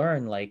had to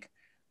learn like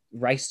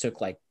rice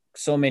took like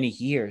so many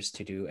years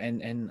to do.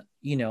 And and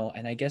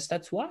I guess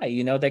that's why,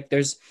 like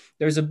there's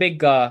a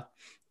big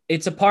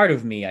it's a part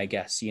of me, I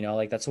guess,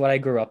 like that's what I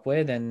grew up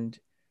with, and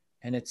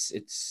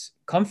it's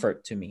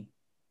comfort to me.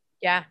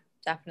 Yeah,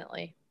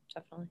 definitely.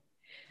 Definitely.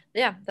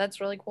 Yeah,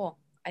 that's really cool.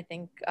 I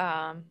think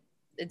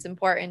it's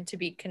important to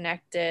be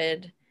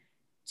connected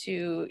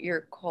to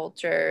your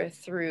culture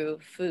through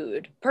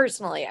food.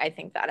 Personally, I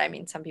think that. I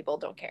mean, some people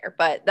don't care,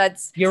 but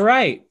that's, You're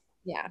right.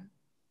 yeah,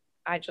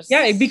 I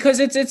Yeah, just, because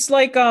it's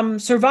like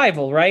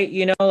survival, right?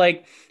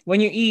 Like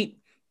when you eat,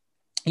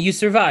 you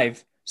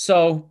survive.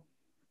 So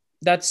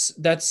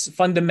that's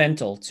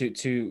fundamental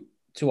to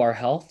our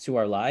health, to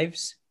our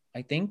lives,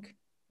 I think.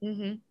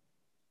 hmm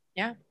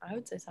yeah, I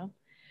would say so.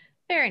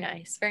 Very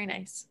nice. Very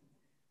nice.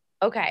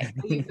 Okay.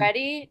 Are you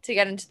ready to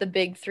get into the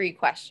big three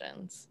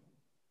questions?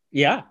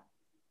 Yeah.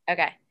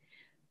 Okay.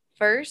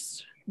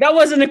 First, That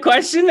wasn't a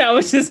question. That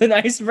was just an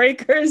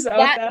icebreaker. Is that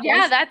what that yeah,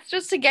 was? that's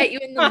just to get you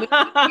in the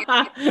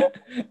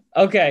mood.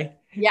 Okay.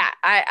 Yeah,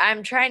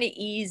 I'm trying to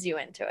ease you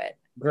into it.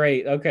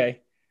 Great.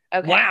 Okay.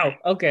 Okay. Wow.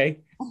 Okay.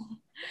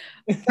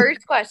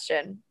 First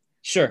question.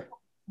 Sure.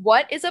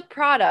 What is a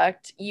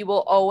product you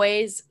will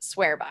always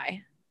swear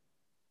by?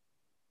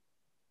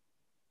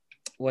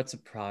 What's a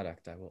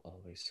product I will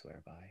always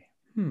swear by?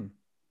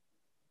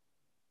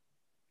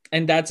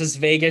 And that's as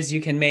vague as you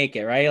can make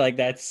it, right? Like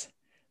that's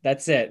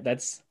it.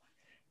 That's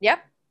Yep.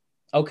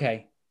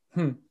 okay.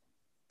 Let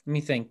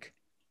me think.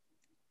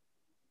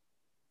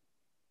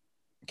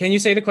 Can you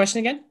say the question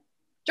again?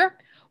 Sure.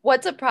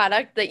 What's a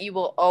product that you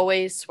will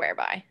always swear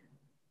by?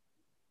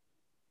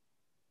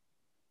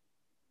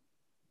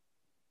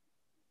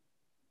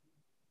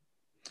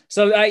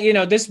 So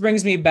this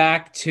brings me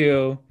back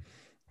to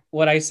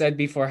what I said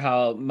before,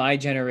 how my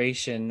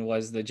generation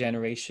was the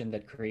generation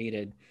that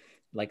created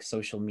like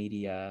social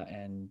media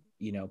and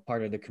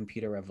part of the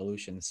computer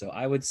revolution. So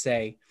I would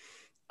say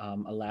a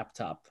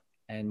laptop,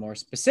 and more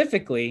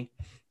specifically,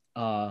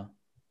 uh,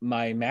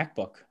 my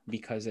MacBook,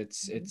 because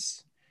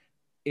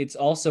it's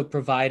also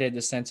provided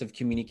a sense of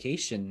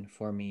communication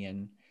for me.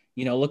 And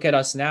look at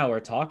us now, we're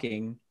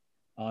talking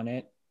on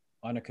it,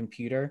 on a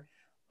computer,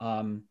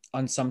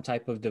 on some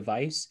type of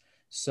device.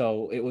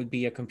 So it would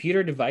be a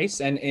computer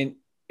device, and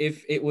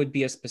if it would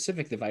be a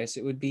specific device,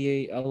 it would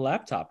be a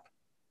laptop.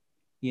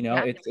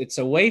 Yeah. It's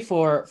a way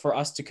for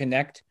us to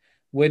connect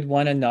with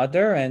one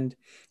another. And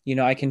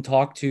I can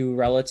talk to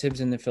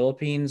relatives in the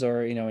Philippines,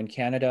 or in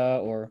Canada,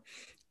 or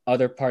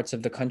other parts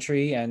of the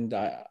country, and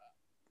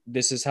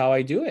this is how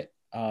I do it.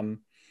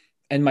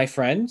 And my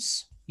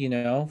friends,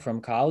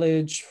 from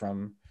college,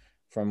 from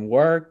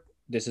work,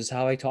 this is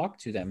how I talk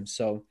to them.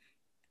 So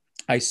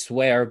I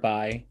swear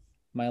by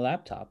my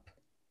laptop.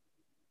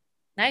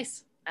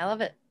 Nice. I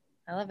love it.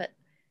 I love it.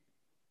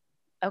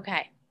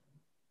 Okay.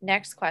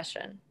 Next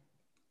question.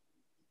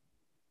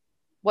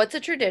 What's a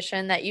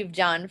tradition that you've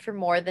done for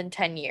more than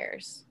 10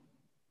 years?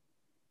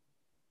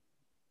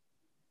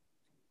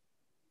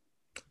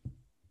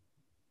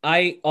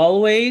 I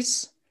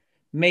always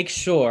make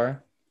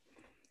sure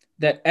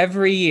that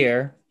every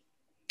year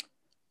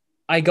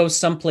I go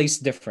someplace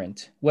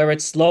different, whether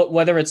it's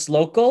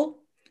local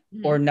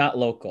or Mhm. not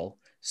local.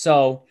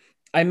 So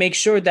I make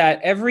sure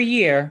that every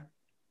year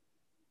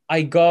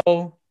I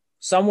go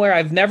somewhere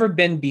I've never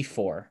been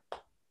before.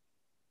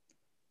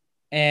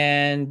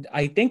 And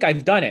I think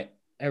I've done it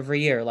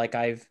every year. Like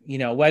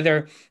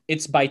whether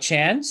it's by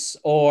chance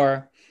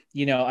or,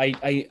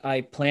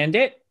 I planned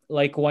it.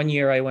 Like one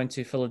year I went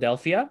to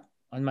Philadelphia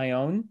on my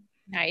own.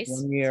 Nice.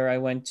 One year I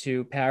went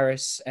to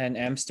Paris and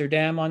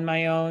Amsterdam on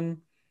my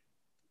own.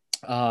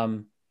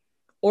 Um,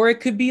 or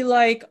it could be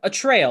like a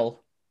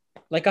trail,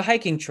 like a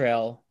hiking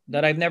trail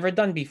that I've never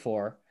done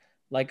before.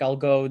 Like I'll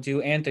go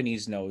do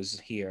Anthony's Nose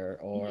here,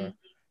 Mhm. or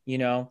you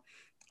know,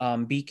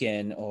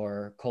 Beacon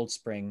or Cold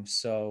Spring.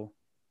 So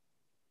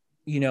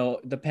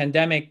the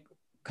pandemic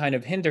kind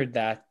of hindered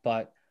that,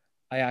 but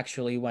I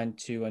actually went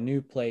to a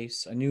new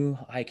place, a new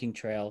hiking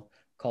trail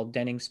called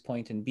Dennings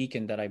Point in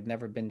Beacon that I've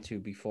never been to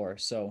before.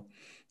 So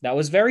that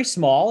was very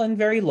small and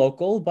very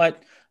local,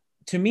 but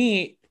to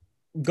me,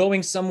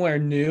 going somewhere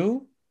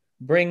new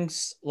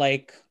brings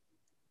like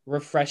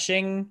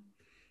refreshing,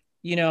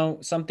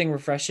 something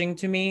refreshing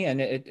to me,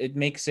 and it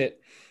makes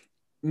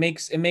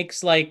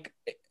like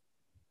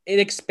it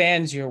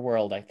expands your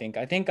world, I think.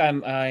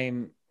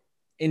 I'm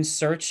in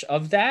search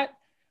of that.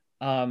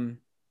 Um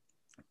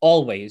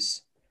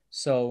always.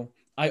 So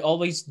I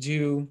always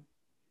do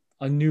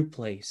a new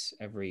place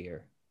every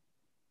year.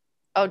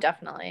 Oh,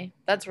 definitely.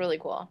 That's really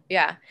cool.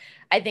 Yeah.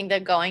 I think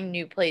that going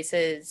new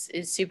places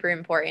is super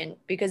important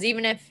because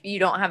even if you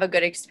don't have a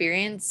good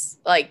experience,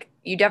 like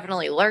you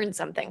definitely learn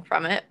something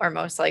from it, or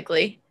most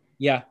likely.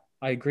 Yeah,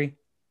 I agree.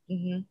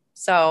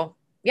 So,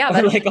 yeah, Or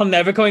that's like I'm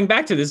never going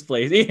back to this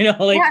place,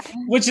 like yeah,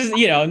 which is,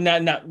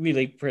 not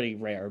really pretty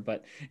rare,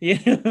 but yeah.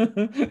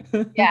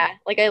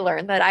 Like I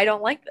learned that I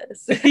don't like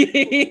this.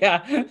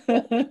 yeah.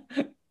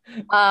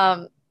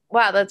 Um,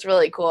 wow, that's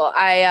really cool.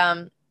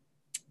 I've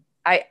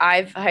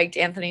hiked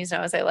Anthony's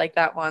Nose. I like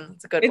that one.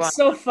 It's a good one. It's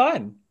so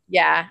fun.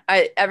 Yeah.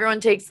 Everyone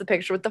takes the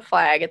picture with the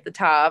flag at the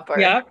top, or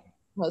Yeah.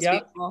 most Yeah.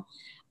 people.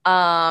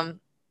 Um,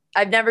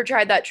 I've never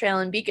tried that trail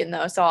in Beacon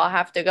though, so I'll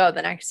have to go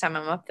the next time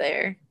I'm up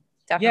there.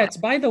 Yeah, Definitely. it's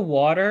by the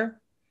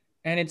water,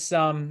 and it's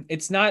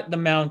not the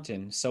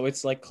mountain, so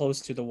it's like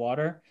close to the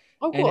water,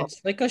 Oh, and cool.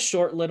 it's like a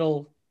short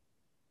little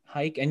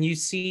hike, and you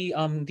see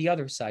the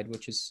other side,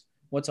 which is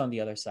what's on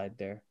the other side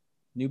there.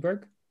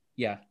 Newburgh?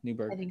 Yeah, I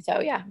Newburgh. think so.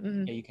 Yeah.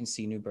 Mhm. Yeah, you can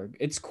see Newburgh.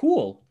 It's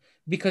cool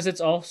because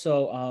it's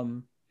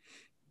also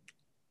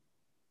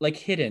like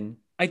hidden.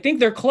 I think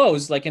they're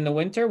closed like in the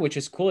winter, which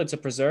is cool. It's a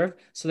preserve,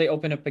 so they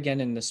open up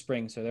again in the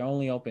spring. So they're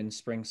only open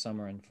spring,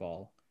 summer, and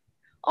fall.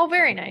 Oh, So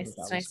very I nice. thought It's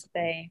that was nice that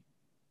cool. they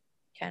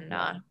can.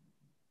 Yeah.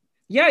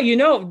 Yeah,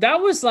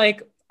 that was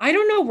like I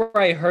don't know where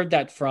I heard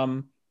that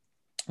from,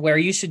 where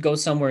you should go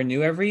somewhere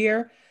new every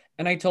year.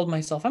 And I told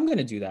myself I'm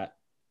gonna do that.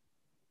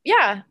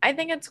 Yeah, I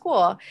think it's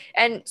cool.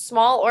 And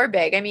small or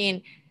big. I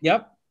mean,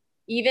 Yep.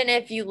 even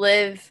if you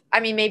live, I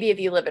mean, maybe if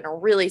you live in a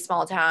really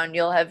small town,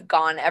 you'll have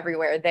gone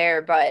everywhere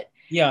there. But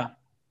Yeah.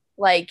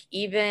 like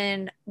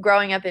even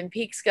growing up in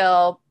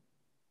Peekskill,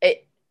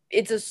 it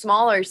it's a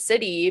smaller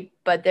city,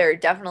 but there are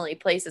definitely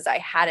places I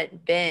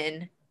hadn't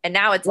been. And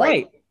now it's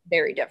like Right.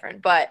 very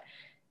different. But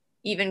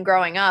even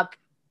growing up,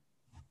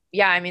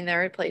 yeah, I mean,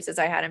 there are places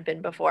I hadn't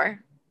been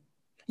before.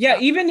 Yeah,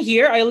 So even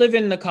here, I live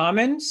in the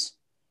Commons.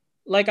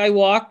 Like I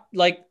walk,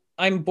 like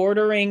I'm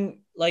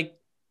bordering like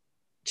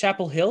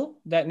Chapel Hill,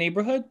 that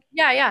neighborhood.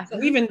 yeah, yeah.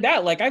 So even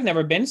that, like I've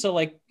never been. So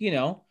like,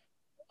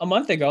 a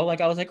month ago,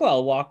 like I was like, well,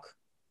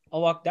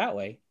 I'll walk that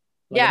way.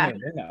 Like I've Yeah, never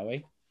been that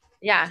way.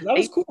 yeah. So that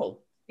was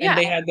cool. And Yeah,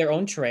 they had their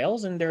own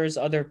trails, and there's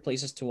other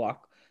places to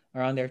walk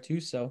around there too.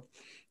 So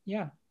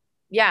yeah.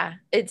 yeah.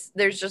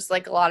 There's just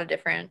like a lot of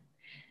different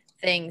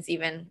things,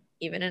 even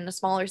in a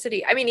smaller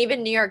city. I mean,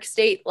 even New York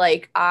State,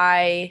 like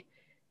I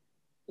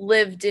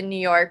lived in New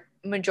York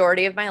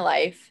majority of my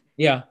life,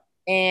 Yeah.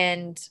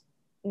 and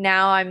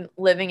now I'm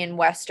living in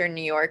Western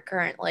New York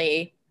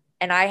currently,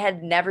 and I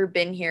had never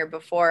been here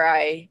before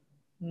I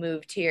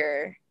moved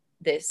here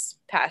this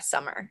past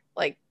summer.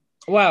 Like,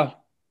 Wow.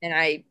 and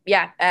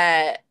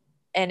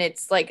and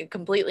it's like a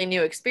completely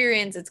new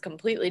experience. It's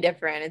completely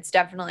different. It's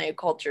definitely a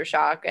culture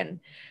shock, and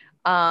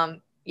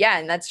yeah,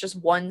 and that's just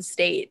one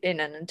state in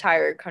an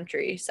entire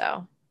country.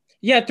 So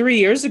Yeah, 3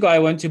 years ago I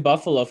went to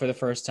Buffalo for the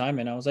first time,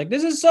 and I was like,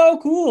 this is so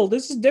cool.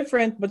 This is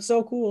different, but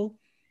so cool.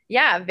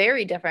 yeah,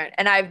 very different.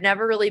 And I've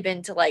never really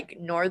been to like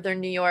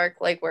northern New York,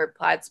 like where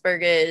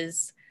Plattsburgh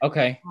is.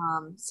 Okay.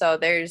 So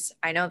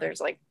I know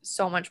there's like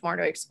so much more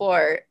to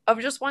explore of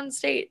just one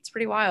state. It's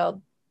pretty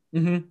wild.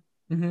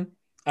 Mm-hmm. Mm-hmm. So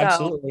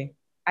Absolutely.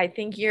 I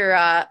think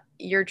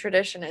your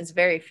tradition is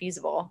very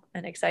feasible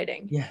and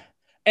exciting. Yeah.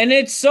 And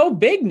it's so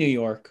big, New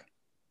York.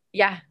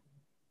 Yeah,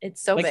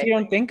 it's so Like big. you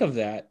don't think of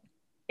that.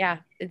 Yeah,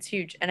 it's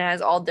huge and it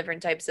has all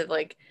different types of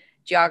like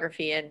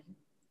geography and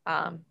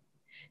um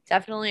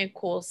definitely a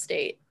cool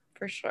state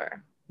for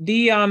sure.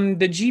 The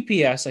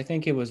GPS, I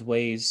think it was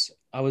Waze.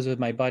 I was with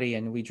my buddy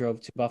and we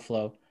drove to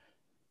Buffalo,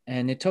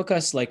 and it took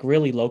us like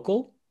really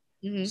local.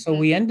 Hmm. So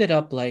we ended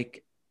up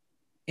like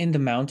in the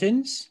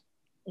mountains,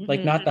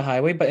 like Hmm. not the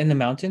highway, but in the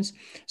mountains.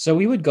 So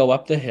we would go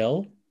up the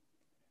hill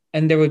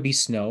and there would be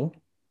snow.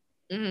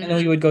 And Hmm. then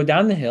we would go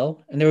down the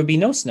hill and there would be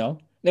no snow.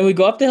 Then we'd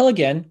go up the hill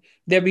again,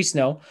 there'd be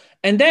snow.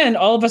 And then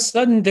all of a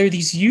sudden there are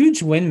these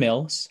huge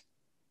windmills,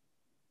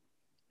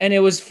 and it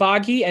was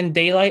foggy and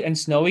daylight and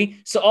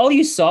snowy. So all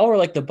you saw were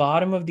like the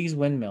bottom of these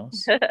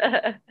windmills.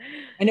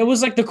 And it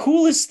was like the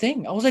coolest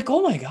thing. I was like,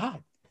 oh my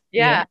God,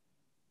 you know? Yeah.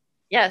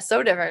 Yeah,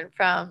 so different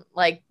from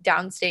like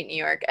downstate New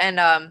York. And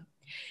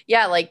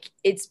yeah, like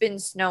it's been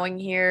snowing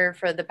here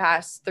for the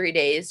past 3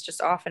 days,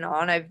 just off and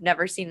on. I've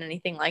never seen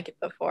anything like it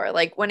before.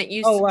 Like when it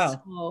used Oh to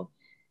wow. snow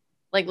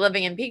like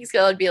living in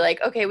Peekskill, it'd be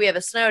like, okay, we have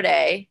a snow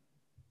day.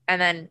 And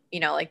then,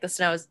 like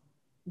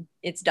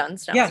it's done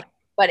snowing, Yeah.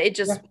 but it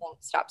just Yeah.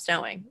 won't stop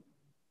snowing.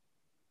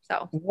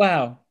 So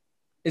Wow.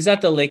 Is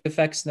that the lake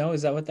effect snow?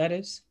 Is that what that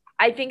is?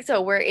 I think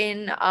so. We're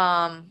in,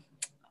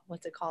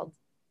 what's it called?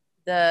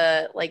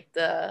 The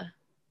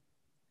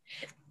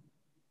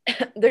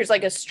there's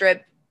like a strip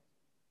of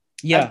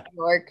Yeah.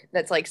 New York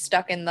that's like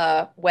stuck in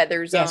the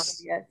weather zone.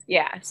 Yes.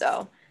 Yeah.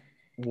 So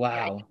yeah,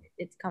 Wow.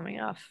 it's coming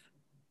off.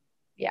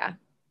 Yeah.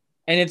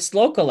 And it's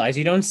localized.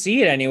 You don't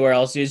see it anywhere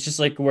else. It's just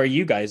like where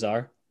you guys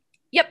are.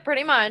 Yep,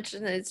 pretty much.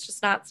 And it's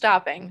just not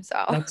stopping.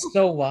 So That's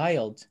so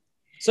wild.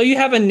 So you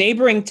have a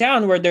neighboring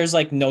town where there's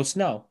like no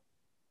snow.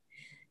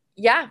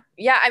 yeah.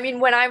 Yeah. I mean,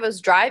 when I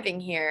was driving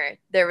here,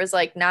 there was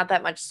like not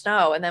that much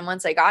snow. And then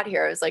once I got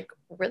here, I was like,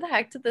 where the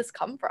heck did this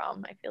come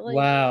from? I feel like,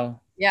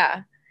 Wow.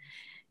 yeah,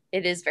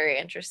 it is very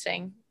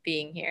interesting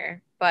being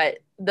here. But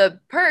the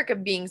perk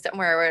of being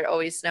somewhere where it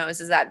always snows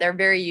is that they're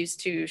very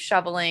used to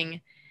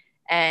shoveling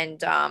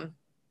and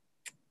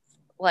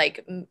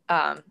like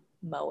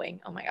mowing.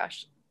 Oh my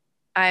gosh,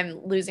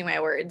 I'm losing my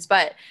words,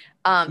 but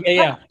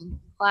Yeah.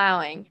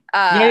 plowing.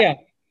 Yeah.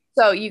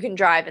 So you can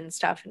drive and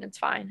stuff, and it's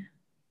fine,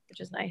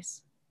 which is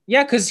nice.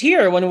 Yeah. Because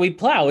here, when we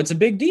plow, it's a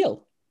big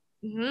deal.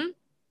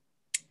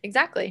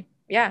 Exactly.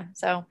 Yeah.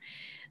 So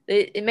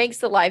it makes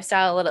the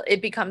lifestyle a little.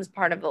 It becomes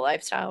part of the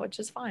lifestyle, which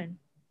is fine.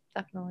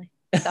 Definitely.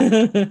 So,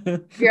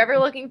 if you're ever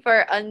looking for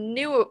a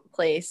new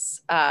place,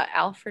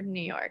 Alfred,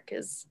 New York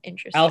is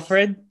interesting.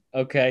 Alfred?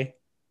 Okay.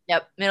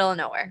 Yep. Middle of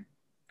nowhere,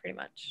 pretty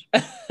much.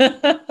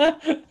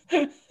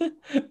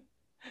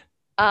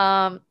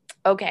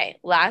 Okay.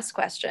 Last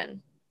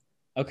question.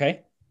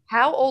 Okay.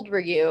 How old were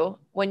you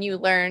when you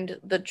learned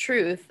the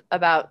truth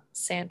about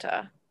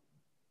Santa?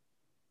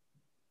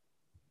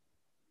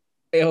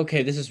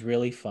 Okay, this is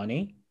really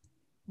funny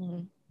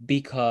Mhm.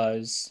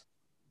 because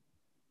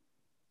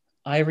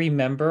I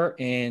remember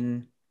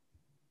in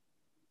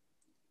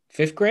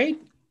 5th grade,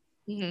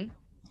 Mhm.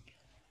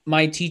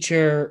 my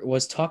teacher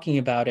was talking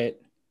about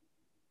it.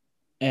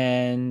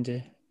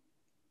 And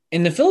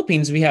in the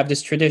Philippines, we have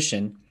this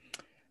tradition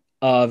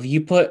of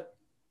you put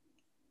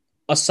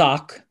a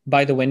sock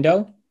by the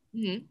window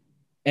Mhm.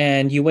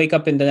 and you wake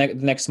up in the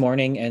next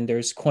morning and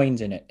there's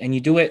coins in it. And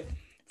you do it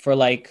for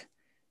like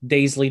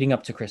days leading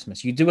up to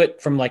Christmas. You do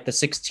it from like the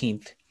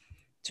 16th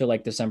to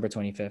like December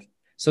 25th.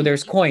 So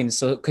there's coins.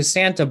 So because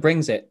Santa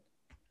brings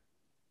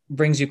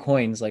you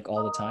coins like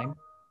all the time.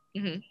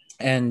 Mhm.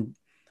 And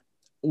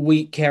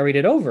we carried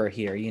it over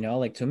here,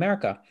 like to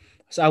America.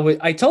 So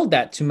I told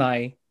that to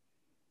my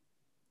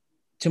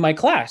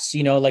class,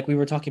 like we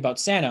were talking about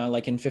Santa,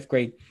 like in 5th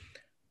grade.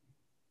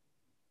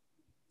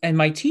 And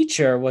my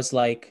teacher was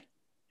like,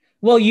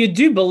 well, you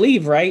do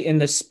believe, right, in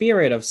the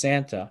spirit of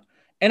Santa.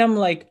 And I'm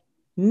like,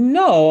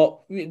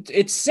 no,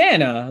 it's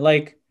Santa.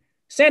 Like,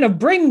 Santa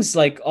brings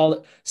like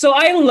all. So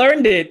I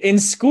learned it in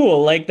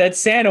school, like that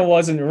Santa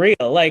wasn't real.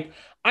 Like,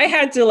 I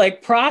had to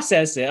like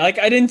process it. Like,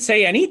 I didn't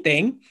say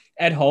anything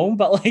at home,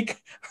 but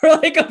like for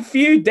like a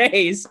few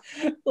days,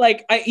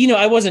 like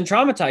I wasn't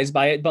traumatized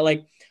by it, but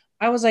like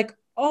I was like,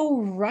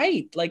 oh,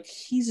 right, like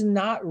he's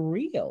not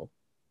real.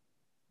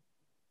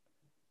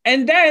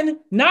 And then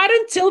not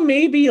until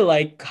maybe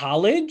like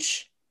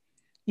college,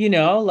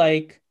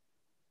 like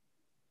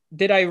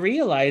did I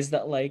realize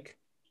that like,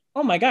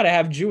 oh my God, I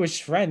have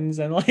Jewish friends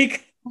and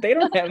like they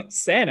don't have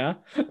Santa.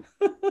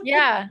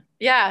 Yeah.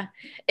 Yeah.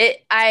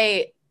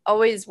 I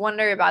always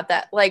wonder about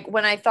that. Like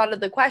when I thought of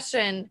the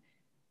question,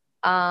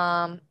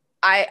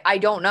 I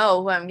don't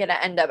know who I'm gonna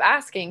end up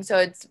asking. So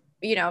it's,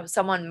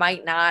 someone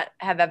might not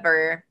have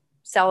ever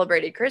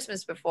celebrated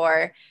Christmas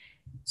before.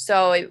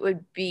 So it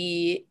would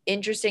be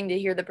interesting to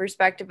hear the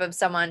perspective of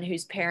someone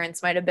whose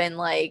parents might have been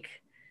like,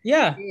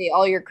 Yeah. hey,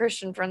 all your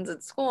Christian friends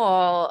at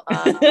school,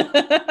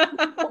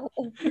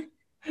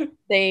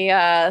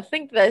 they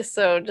think this,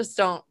 so just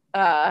don't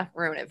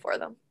ruin it for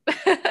them.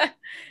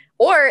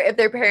 Or if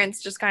their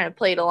parents just kind of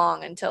played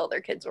along until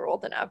their kids were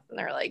old enough and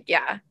they're like,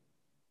 yeah.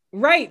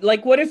 Right.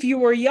 Like, what if you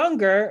were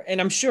younger? And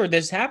I'm sure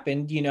this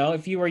happened,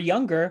 if you were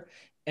younger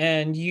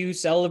and you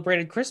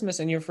celebrated Christmas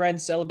and your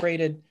friends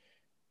celebrated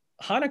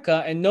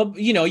Hanukkah and no,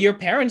 your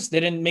parents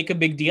didn't make a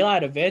big deal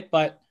out of it,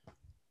 but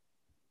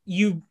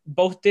you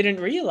both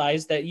didn't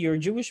realize that your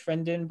Jewish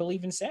friend didn't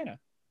believe in Santa.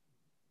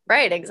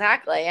 Right,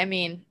 exactly. I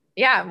mean,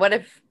 yeah, what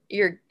if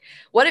you're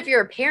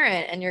a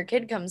parent and your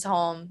kid comes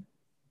home,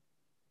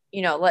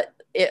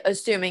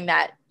 assuming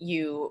that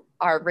you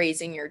are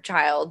raising your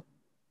child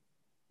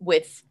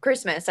with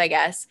Christmas, I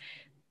guess,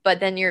 but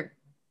then your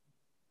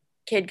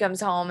kid comes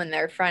home and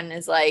their friend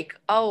is like,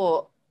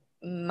 "Oh,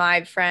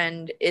 my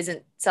friend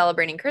isn't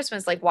celebrating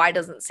Christmas. Like, why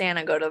doesn't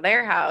Santa go to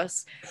their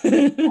house?"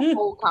 A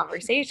whole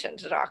conversation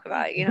to talk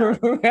about,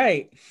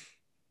 Right.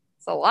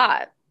 It's a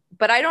lot.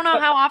 But I don't know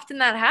how often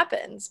that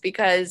happens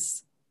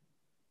because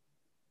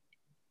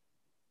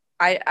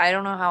I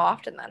don't know how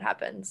often that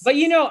happens. But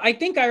I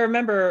think I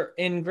remember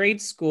in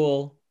grade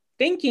school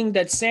thinking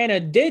that Santa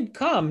did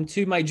come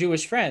to my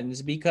Jewish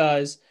friends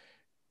because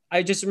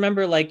I just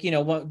remember like,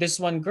 this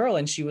one girl,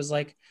 and she was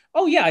like,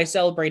 oh yeah, I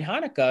celebrate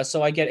Hanukkah.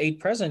 So I get 8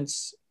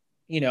 presents.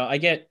 I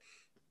get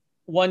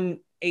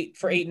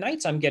 8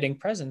 nights. I'm getting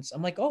presents.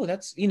 I'm like, oh,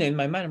 that's, in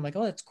my mind, I'm like,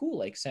 oh, that's cool.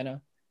 Like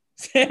Santa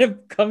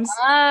comes.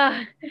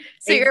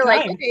 So you're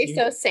like, times. okay,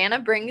 so Santa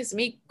brings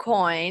me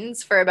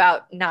coins for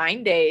about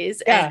 9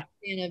 days, Yeah. and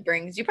Santa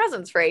brings you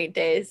presents for 8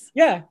 days.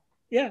 Yeah.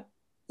 Yeah.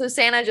 So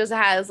Santa just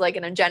has like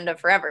an agenda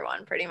for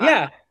everyone, pretty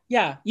much.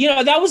 Yeah.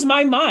 Yeah. That was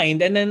my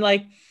mind. And then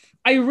like,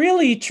 I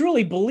really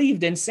truly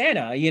believed in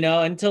Santa,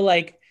 until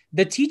like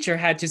the teacher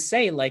had to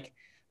say like,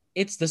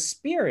 it's the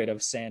spirit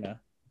of Santa.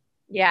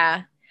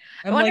 Yeah.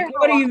 I'm like,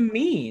 what do you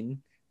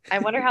mean? I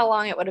wonder how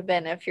long it would have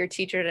been if your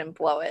teacher didn't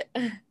blow it.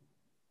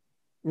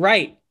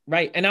 Right.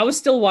 And I was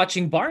still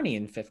watching Barney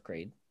in 5th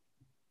grade.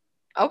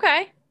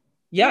 Okay.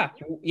 Yeah.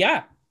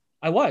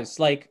 I was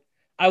like,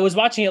 I was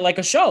watching it like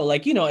a show.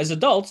 Like, as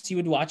adults, you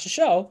would watch a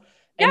show.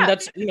 And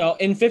that's,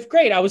 in 5th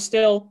grade, I was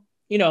still,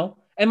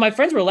 and my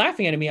friends were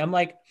laughing at me. I'm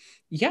like,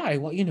 yeah,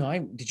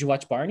 did you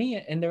watch Barney?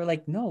 And they're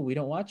like, no, we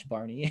don't watch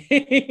Barney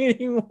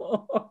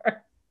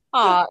anymore.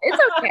 Oh, it's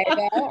okay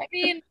though. I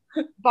mean,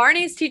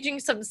 Barney's teaching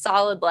some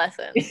solid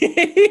lessons.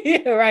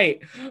 Right.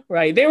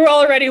 They were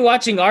already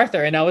watching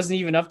Arthur, and I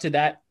wasn't even up to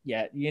that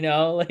yet,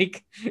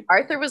 like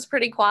Arthur was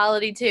pretty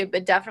quality too,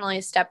 but definitely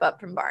a step up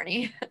from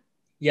Barney.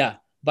 Yeah,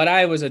 but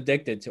I was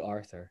addicted to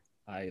Arthur.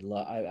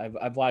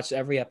 I've watched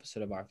every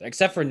episode of Arthur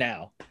except for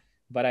now,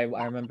 but I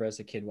remember as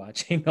a kid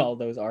watching all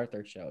those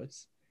Arthur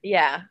shows.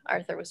 Yeah,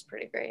 Arthur was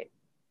pretty great.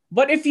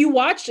 But if you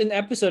watch an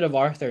episode of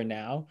Arthur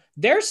now,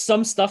 there's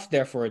some stuff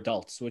there for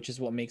adults, which is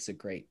what makes it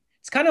great.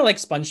 It's kind of like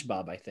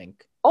SpongeBob, I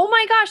think. Oh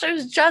my gosh, I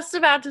was just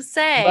about to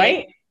say,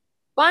 right?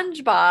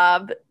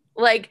 SpongeBob,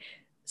 like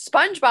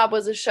SpongeBob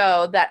was a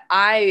show that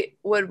I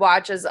would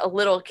watch as a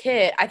little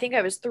kid. I think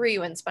I was 3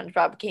 when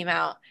SpongeBob came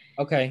out.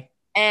 Okay.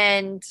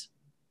 And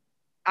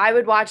I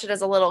would watch it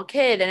as a little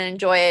kid and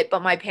enjoy it,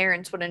 but my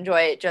parents would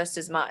enjoy it just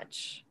as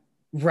much.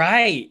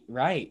 Right.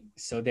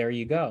 So there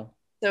you go.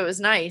 So it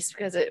was nice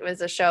because it was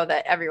a show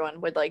that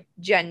everyone would like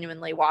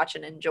genuinely watch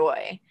and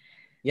enjoy.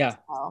 Yeah.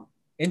 So,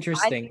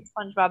 interesting. I think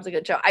SpongeBob's a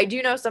good show. I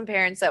do know some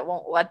parents that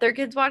won't let their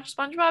kids watch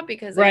SpongeBob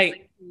because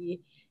he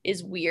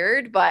is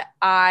weird, but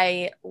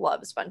I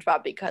love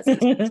SpongeBob because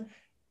it's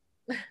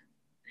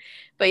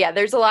but yeah,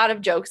 there's a lot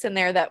of jokes in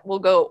there that will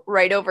go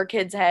right over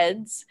kids'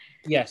 heads.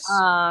 Yes.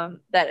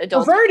 That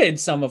adults perverted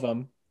some of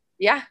them.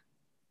 Yeah.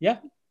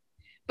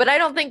 But I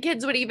don't think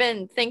kids would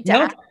even think to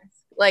ask.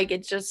 Like they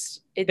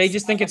just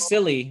think it's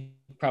silly,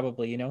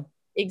 probably,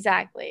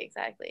 Exactly.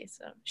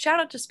 So shout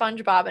out to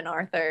SpongeBob and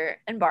Arthur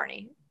and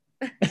Barney.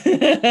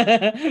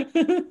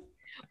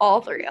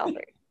 all three. And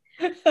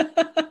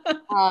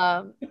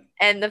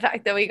the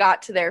fact that we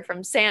got to there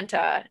from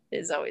Santa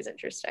is always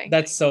interesting.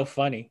 That's so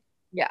funny.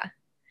 Yeah.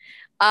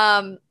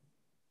 Mark,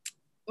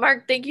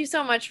 thank you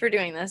so much for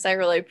doing this. I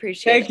really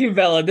appreciate it. Thank you,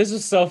 Bella. This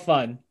was so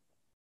fun.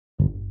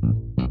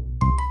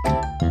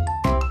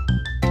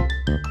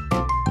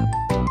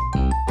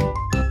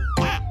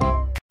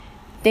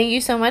 Thank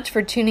you so much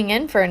for tuning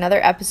in for another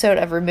episode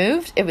of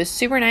Removed. It was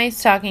super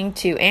nice talking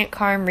to Aunt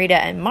Carm, Rita,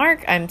 and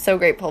Mark. I'm so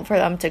grateful for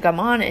them to come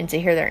on and to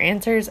hear their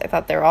answers. I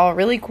thought they were all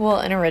really cool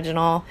and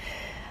original.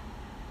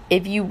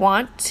 If you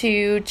want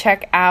to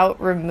check out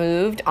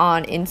Removed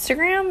on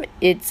Instagram,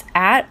 it's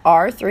at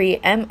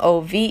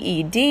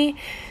R3MOVED,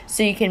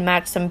 so you can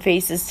match some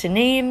faces to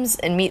names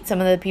and meet some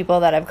of the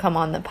people that have come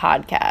on the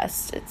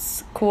podcast.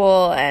 It's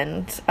cool,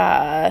 and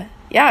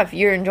if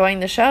you're enjoying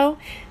the show,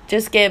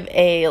 just give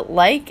a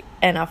like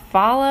and a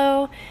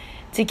follow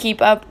to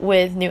keep up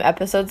with new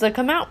episodes that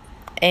come out.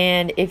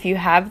 And if you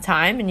have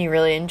time and you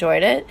really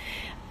enjoyed it,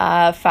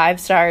 5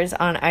 stars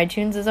on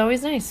iTunes is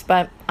always nice,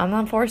 but I'm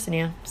not forcing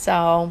you.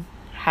 So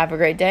have a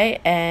great day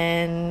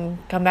and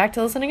come back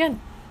to listen again.